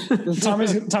 Right.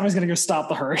 Tommy's going to go stop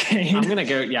the hurricane. I'm going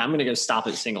to go stop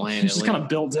it single-handedly. It's just kind of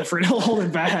built different. He'll hold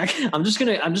it back. I'm just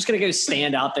going to go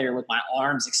stand out there with my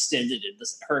arms extended, and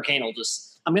this hurricane will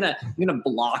just, I'm going to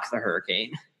block the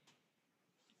hurricane.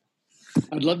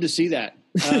 I'd love to see that.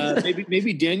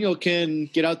 Maybe Daniel can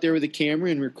get out there with a camera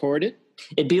and record it.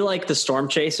 It'd be like the Storm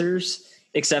Chasers,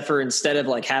 except for instead of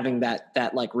like having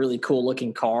that like really cool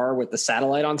looking car with the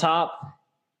satellite on top,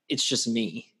 it's just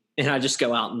me. And I just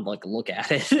go out and like look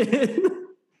at it.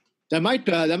 That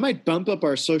might bump up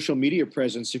our social media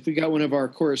presence if we got one of our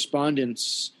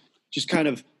correspondents just kind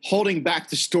of holding back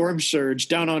the storm surge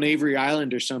down on Avery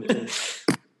Island or something.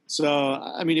 So,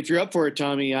 I mean, if you're up for it,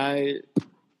 Tommy, I'll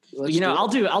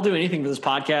do anything for this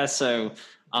podcast. So,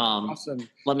 awesome.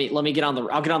 Let me I'll get on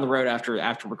the road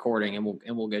after recording, and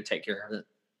we'll go take care of it.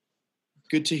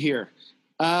 Good to hear.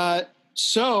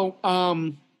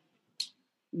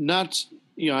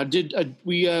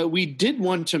 We did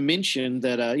want to mention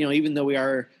that even though we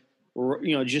are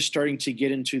just starting to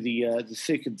get into the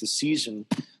thick of the season,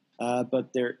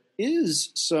 but there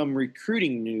is some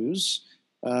recruiting news,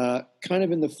 kind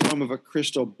of in the form of a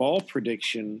crystal ball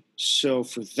prediction. So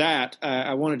for that,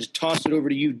 I wanted to toss it over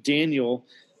to you, Daniel.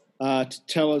 to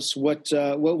tell us what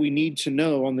we need to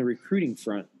know on the recruiting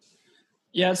front.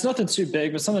 Yeah, it's nothing too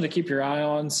big, but something to keep your eye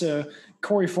on. So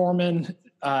Corey Foreman,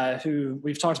 who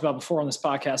we've talked about before on this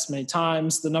podcast many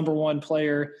times, the number one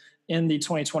player in the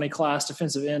 2020 class,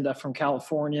 defensive end from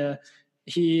California.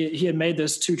 He had made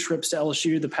those 2 trips to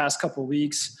LSU the past couple of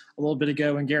weeks. A little bit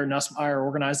ago when Garrett Nussmeier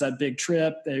organized that big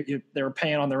trip, they were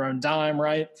paying on their own dime,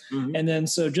 right? Mm-hmm. And then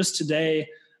so just today,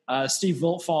 Steve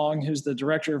Wiltfong, who's the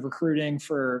director of recruiting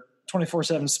for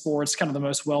 24/7 Sports, kind of the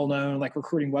most well-known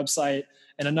recruiting website,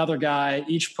 and another guy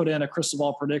each put in a crystal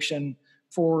ball prediction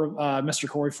for Mr.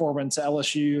 Corey Foreman to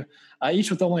LSU,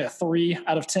 each with only a 3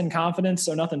 out of 10 confidence,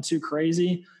 so nothing too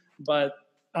crazy. But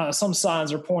some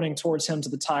signs are pointing towards him to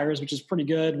the Tigers, which is pretty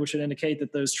good, which would indicate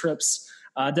that those trips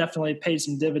definitely paid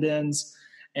some dividends.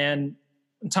 And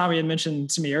Tommy had mentioned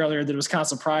to me earlier that it was kind of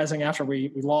surprising after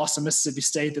we lost to Mississippi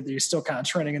State that he was still kind of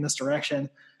trending in this direction.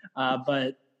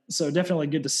 But so definitely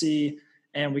good to see.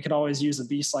 And we could always use a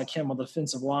beast like him on the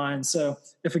defensive line. So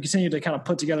if we continue to kind of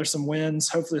put together some wins,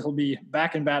 hopefully he'll be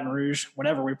back in Baton Rouge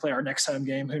whenever we play our next home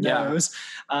game. Who knows?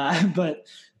 But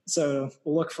so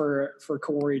we'll look for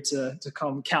Corey to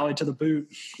come Cali to the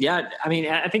boot. Yeah, I mean,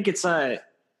 I think it's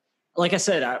like I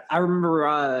said, I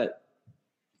remember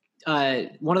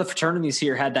one of the fraternities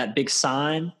here had that big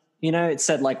sign. It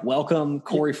said welcome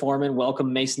Corey Foreman,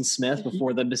 welcome Mason Smith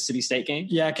before the Mississippi State game.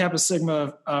 Yeah, Kappa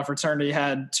Sigma fraternity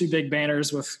had 2 big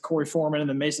banners with Corey Foreman and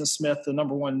then Mason Smith, the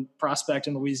number 1 prospect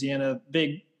in Louisiana,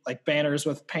 big banners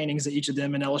with paintings of each of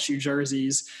them in LSU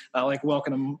jerseys,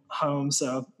 welcome them home.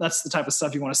 So that's the type of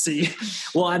stuff you want to see.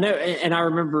 Well, I know. And I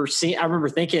remember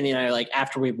thinking,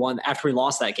 after we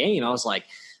lost that game, I was like,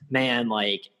 man,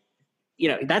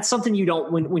 that's something you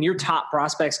don't, when your top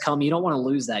prospects come, you don't want to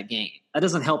lose that game. That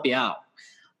doesn't help you out.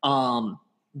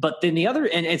 But then the other,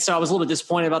 and so I was a little bit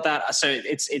disappointed about that. So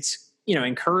it's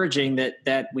encouraging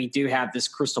that we do have this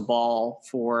crystal ball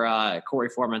for Corey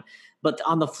Foreman. But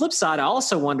on the flip side, I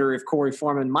also wonder if Corey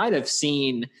Foreman might have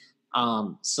seen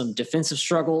some defensive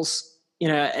struggles,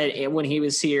 when he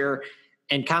was here,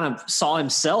 and kind of saw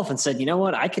himself and said, you know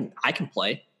what, I can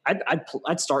play.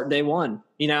 I'd start day one.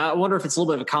 I wonder if it's a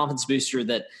little bit of a confidence booster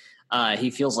that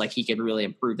he feels like he could really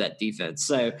improve that defense.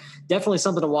 So definitely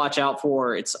something to watch out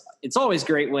for. It's always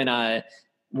great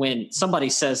when somebody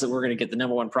says that we're going to get the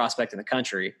number 1 prospect in the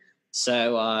country.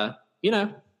 So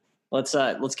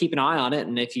let's keep an eye on it,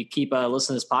 and if you keep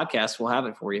listening to this podcast, we'll have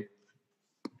it for you.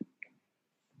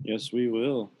 Yes, we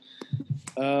will.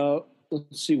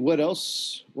 Let's see what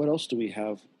else do we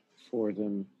have for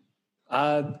them.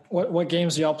 What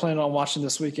games are y'all planning on watching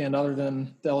this weekend other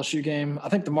than the LSU game? I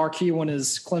think the marquee one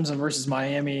is Clemson versus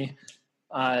Miami.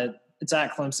 It's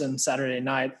at Clemson Saturday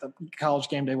night. The College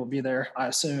game day will be there, I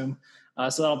assume.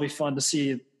 So that'll be fun to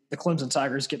see the Clemson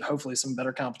Tigers get hopefully some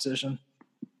better competition.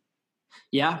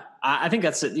 Yeah, I think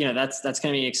that's going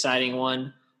to be an exciting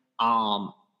one.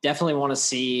 Definitely want to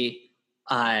see.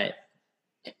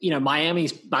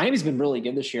 Miami's been really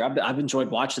good this year. I've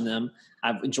enjoyed watching them.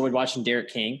 I've enjoyed watching Derek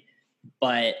King.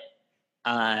 But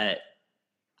I'd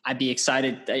be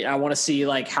excited. I want to see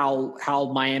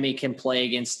how Miami can play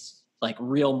against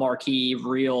real marquee,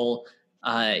 real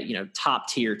top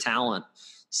tier talent.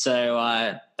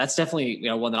 So that's definitely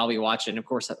one that I'll be watching. Of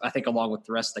course, I think along with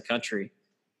the rest of the country.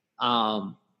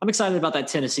 I'm excited about that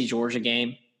Tennessee Georgia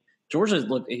game. Georgia's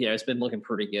it's been looking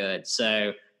pretty good.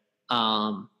 So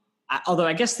although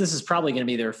I guess this is probably going to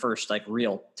be their first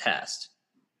real test.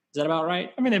 Is that about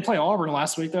right? I mean, they play Auburn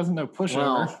last week. There was no pushover.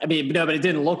 Well, I mean, no, but it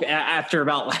didn't look after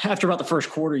about the first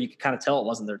quarter. You could kind of tell it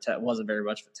wasn't wasn't very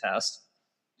much of a test.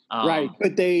 Right,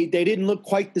 but they didn't look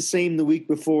quite the same the week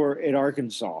before at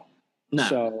Arkansas. No,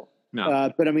 so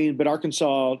no. But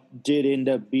Arkansas did end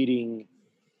up beating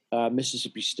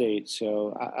Mississippi State.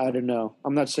 So I don't know.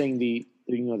 I'm not saying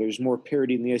there's more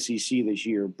parity in the SEC this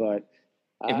year, but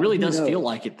it really does feel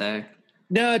like it though.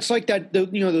 No, it's like that.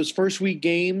 Those first week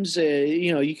games.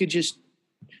 You could just.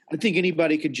 I think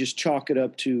anybody could just chalk it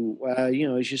up to,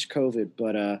 it's just COVID.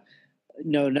 But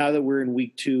no, now that we're in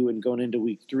week 2 and going into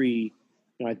week 3,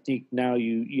 I think now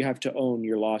you have to own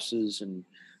your losses and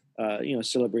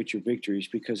celebrate your victories,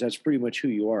 because that's pretty much who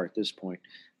you are at this point.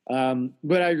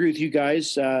 But I agree with you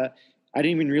guys. I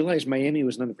didn't even realize Miami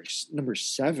was number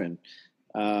 7.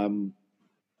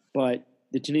 But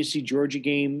the Tennessee Georgia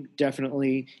game,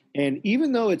 definitely. And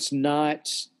even though it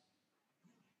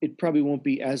probably won't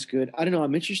be as good. I don't know.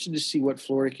 I'm interested to see what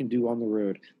Florida can do on the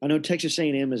road. I know Texas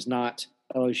A&M is not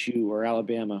LSU or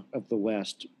Alabama of the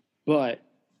West, but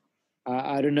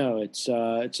I don't know. It's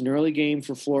an early game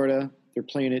for Florida. They're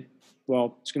playing it.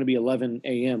 Well, it's going to be 11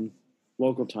 a.m.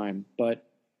 local time, but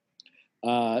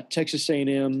Texas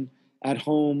A&M at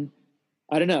home.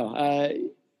 I don't know.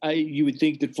 You would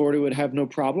think that Florida would have no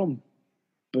problem,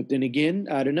 but then again,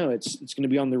 I don't know. It's going to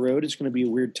be on the road. It's going to be a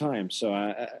weird time. So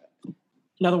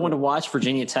another one to watch: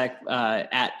 Virginia Tech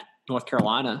at North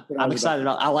Carolina. I'm excited.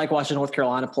 I like watching North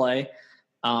Carolina play.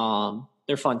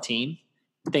 They're a fun team.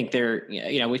 I think they're,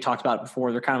 we talked about it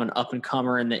before. They're kind of an up and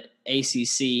comer in the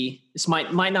ACC. This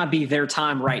might not be their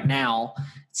time right now. It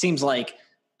seems like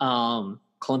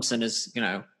Clemson is,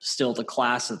 still the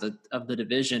class of the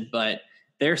division, but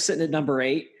they're sitting at number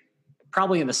 8,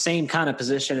 probably in the same kind of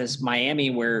position as Miami.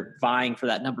 We're vying for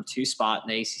that number 2 spot in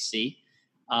the ACC.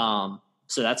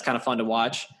 So that's kind of fun to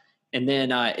watch. And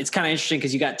then it's kind of interesting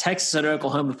because you got Texas and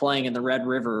Oklahoma playing in the Red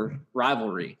River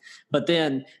rivalry. But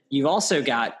then you've also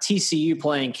got TCU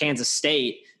playing Kansas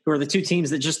State, who are the 2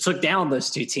 teams that just took down those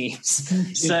 2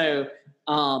 teams. So it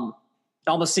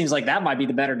almost seems like that might be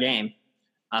the better game.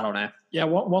 I don't know. Yeah,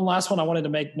 one last one I wanted to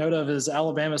make note of is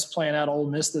Alabama's playing out Ole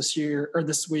Miss this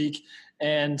week.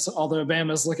 And although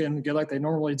Bama's looking good like they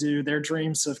normally do, their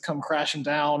dreams have come crashing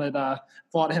down at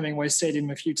Vaught-Hemingway Stadium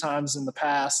a few times in the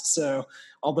past. So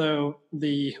although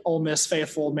the Ole Miss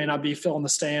faithful may not be filling the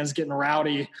stands, getting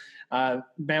rowdy,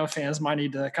 Bama fans might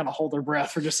need to kind of hold their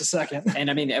breath for just a second. And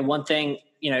I mean, one thing,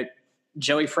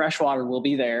 Joey Freshwater will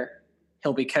be there.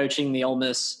 He'll be coaching the Ole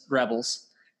Miss Rebels,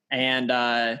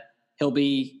 and he'll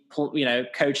be,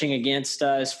 coaching against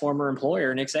his former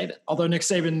employer, Nick Saban. Although Nick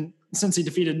Saban, since he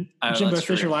defeated Jimbo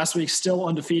Fisher last week, still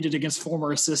undefeated against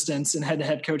former assistants in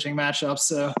head-to-head coaching matchups.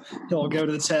 So he'll go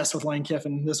to the test with Lane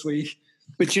Kiffin this week.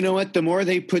 But you know what? The more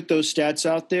they put those stats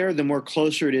out there, the more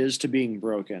closer it is to being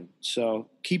broken. So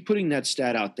keep putting that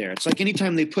stat out there. It's like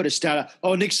anytime they put a stat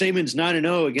out, Nick Saban's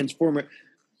 9-0 against former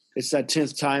 – it's that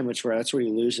 10th time that's where he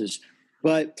loses.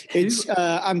 But it's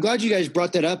I'm glad you guys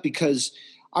brought that up because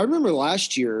I remember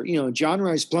last year, John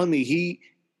Rice Plumlee,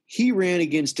 he ran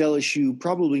against LSU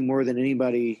probably more than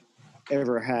anybody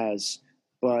ever has.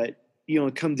 But,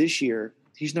 come this year,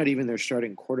 he's not even their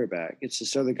starting quarterback. It's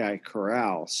this other guy,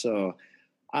 Corral. So –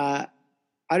 I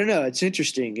don't know. It's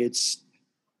interesting. It's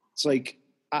like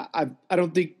I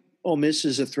don't think Ole Miss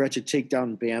is a threat to take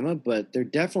down Bama, but they're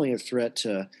definitely a threat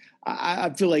to. I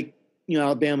feel like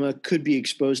Alabama could be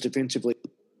exposed defensively.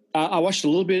 I watched a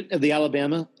little bit of the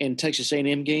Alabama and Texas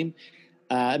A&M game.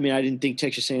 I didn't think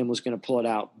Texas A&M was going to pull it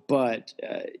out, but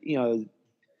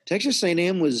Texas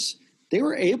A&M they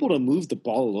were able to move the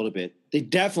ball a little bit. They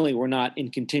definitely were not in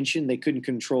contention. They couldn't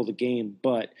control the game,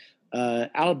 but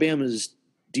Alabama's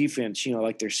defense,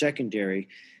 like their secondary,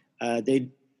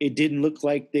 it didn't look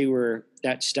like they were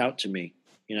that stout to me.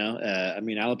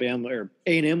 Alabama or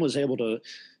A&M was able to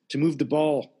move the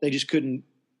ball. They just couldn't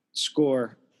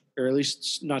score, or at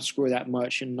least not score that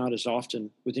much and not as often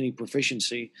with any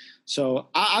proficiency. So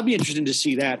I'll be interested to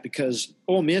see that because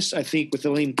Ole Miss, I think with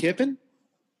Lane Kiffin,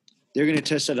 they're going to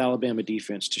test that Alabama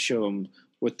defense to show them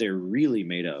what they're really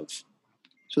made of.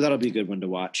 So that'll be a good one to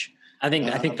watch. I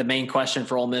think the main question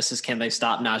for Ole Miss is can they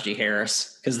stop Najee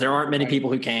Harris? Because there aren't many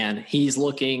people who can. He's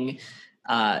looking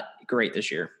great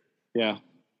this year. Yeah,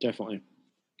 definitely.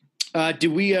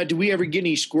 Did we ever get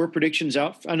any score predictions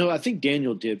out? I think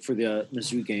Daniel did for the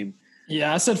Mizzou game.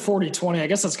 Yeah, I said 40-20. I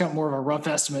guess that's kind of more of a rough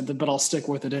estimate, but I'll stick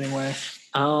with it anyway.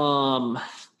 Let's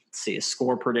see, a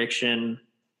score prediction.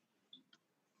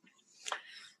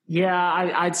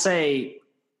 Yeah, I'd say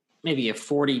maybe a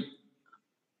 40.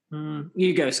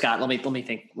 You go, Scott. Let me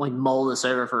think. Let me mull this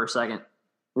over for a second.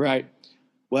 Right.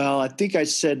 Well, I think I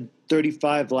said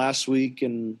 35 last week,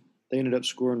 and they ended up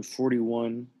scoring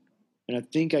 41. And I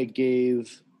think I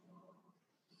gave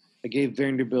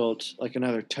Vanderbilt like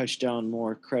another touchdown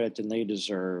more credit than they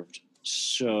deserved.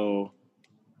 So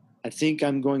I think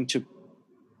I'm going to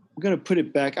put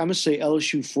it back. I'm going to say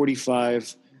LSU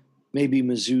 45, maybe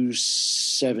Mizzou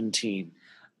 17.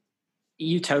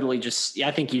 You totally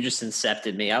I think you just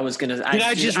incepted me. I was going to. Did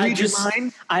I just read your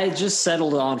mind? I just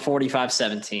settled on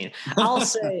 45-17. I'll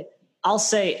say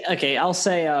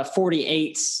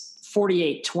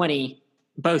 48-20.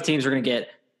 Both teams are going to get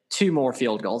 2 more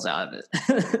field goals out of it.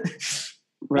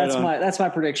 That's my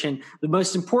prediction. The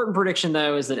most important prediction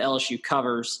though is that LSU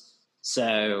covers.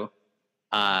 So,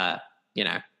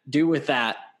 do with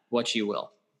that what you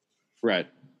will. Right.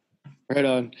 Right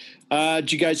on.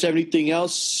 Do you guys have anything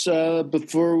else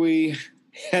before we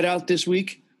head out this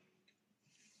week?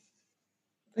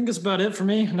 I think that's about it for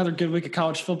me. Another good week of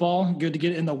college football. Good to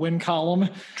get in the win column.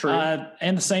 True.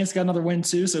 And the Saints got another win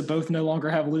too, so both no longer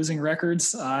have losing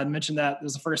records. I mentioned that it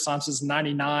was the first time since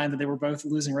 '99 that they were both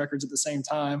losing records at the same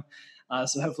time.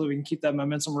 So hopefully we can keep that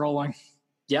momentum rolling.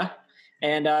 Yeah,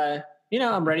 and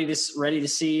I'm ready to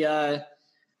see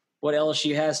what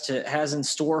LSU has in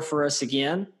store for us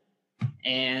again.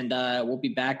 And we'll be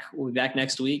back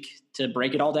next week to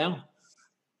break it all down.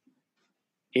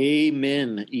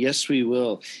 Amen. Yes, we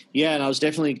will. Yeah, and I was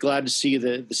definitely glad to see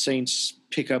the Saints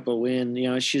pick up a win.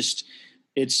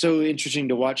 It's so interesting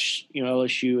to watch,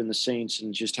 LSU and the Saints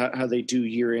and just how they do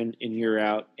year in and year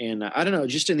out. And I don't know,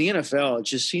 just in the NFL, it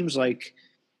just seems like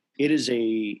it is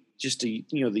the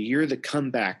year of the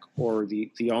comeback or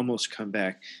the almost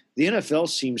comeback. The NFL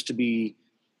seems to be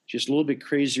just a little bit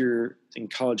crazier than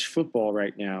college football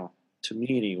right now, to me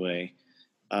anyway.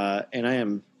 And I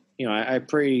am, I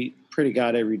pray to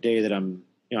God every day that I'm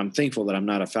thankful that I'm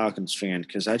not a Falcons fan,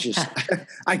 because I just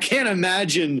I can't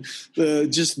imagine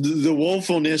the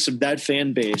woefulness of that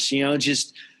fan base.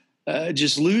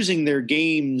 Just losing their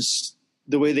games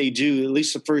the way they do, at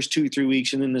least the first 2-3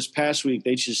 weeks, and then this past week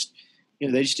they just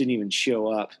didn't even show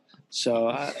up. So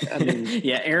I mean,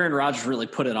 yeah, Aaron Rodgers really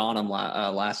put it on them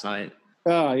last night.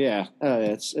 Oh yeah,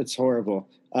 it's horrible.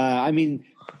 I mean,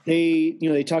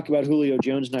 they talk about Julio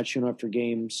Jones not showing up for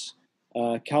games.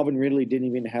 Calvin Ridley didn't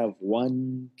even have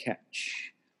one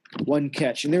catch.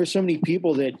 And there were so many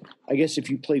people that I guess if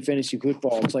you play fantasy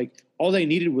football, it's like all they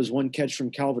needed was one catch from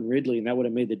Calvin Ridley, and that would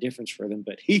have made the difference for them.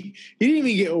 But he didn't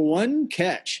even get one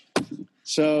catch.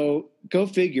 So go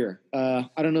figure. I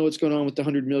don't know what's going on with the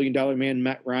 $100 million man,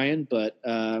 Matt Ryan, but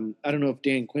I don't know if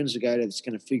Dan Quinn's the guy that's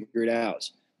going to figure it out.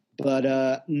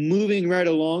 But moving right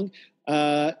along,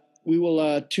 we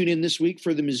will tune in this week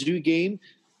for the Mizzou game.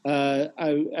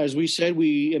 As we said,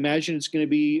 we imagine it's going to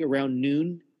be around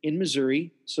noon in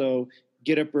Missouri. So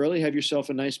get up early, have yourself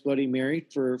a nice Bloody Mary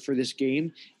for this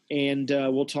game, and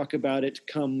we'll talk about it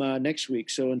come next week.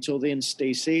 So until then,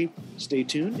 stay safe, stay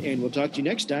tuned, and we'll talk to you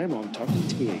next time on Talking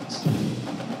Tigs.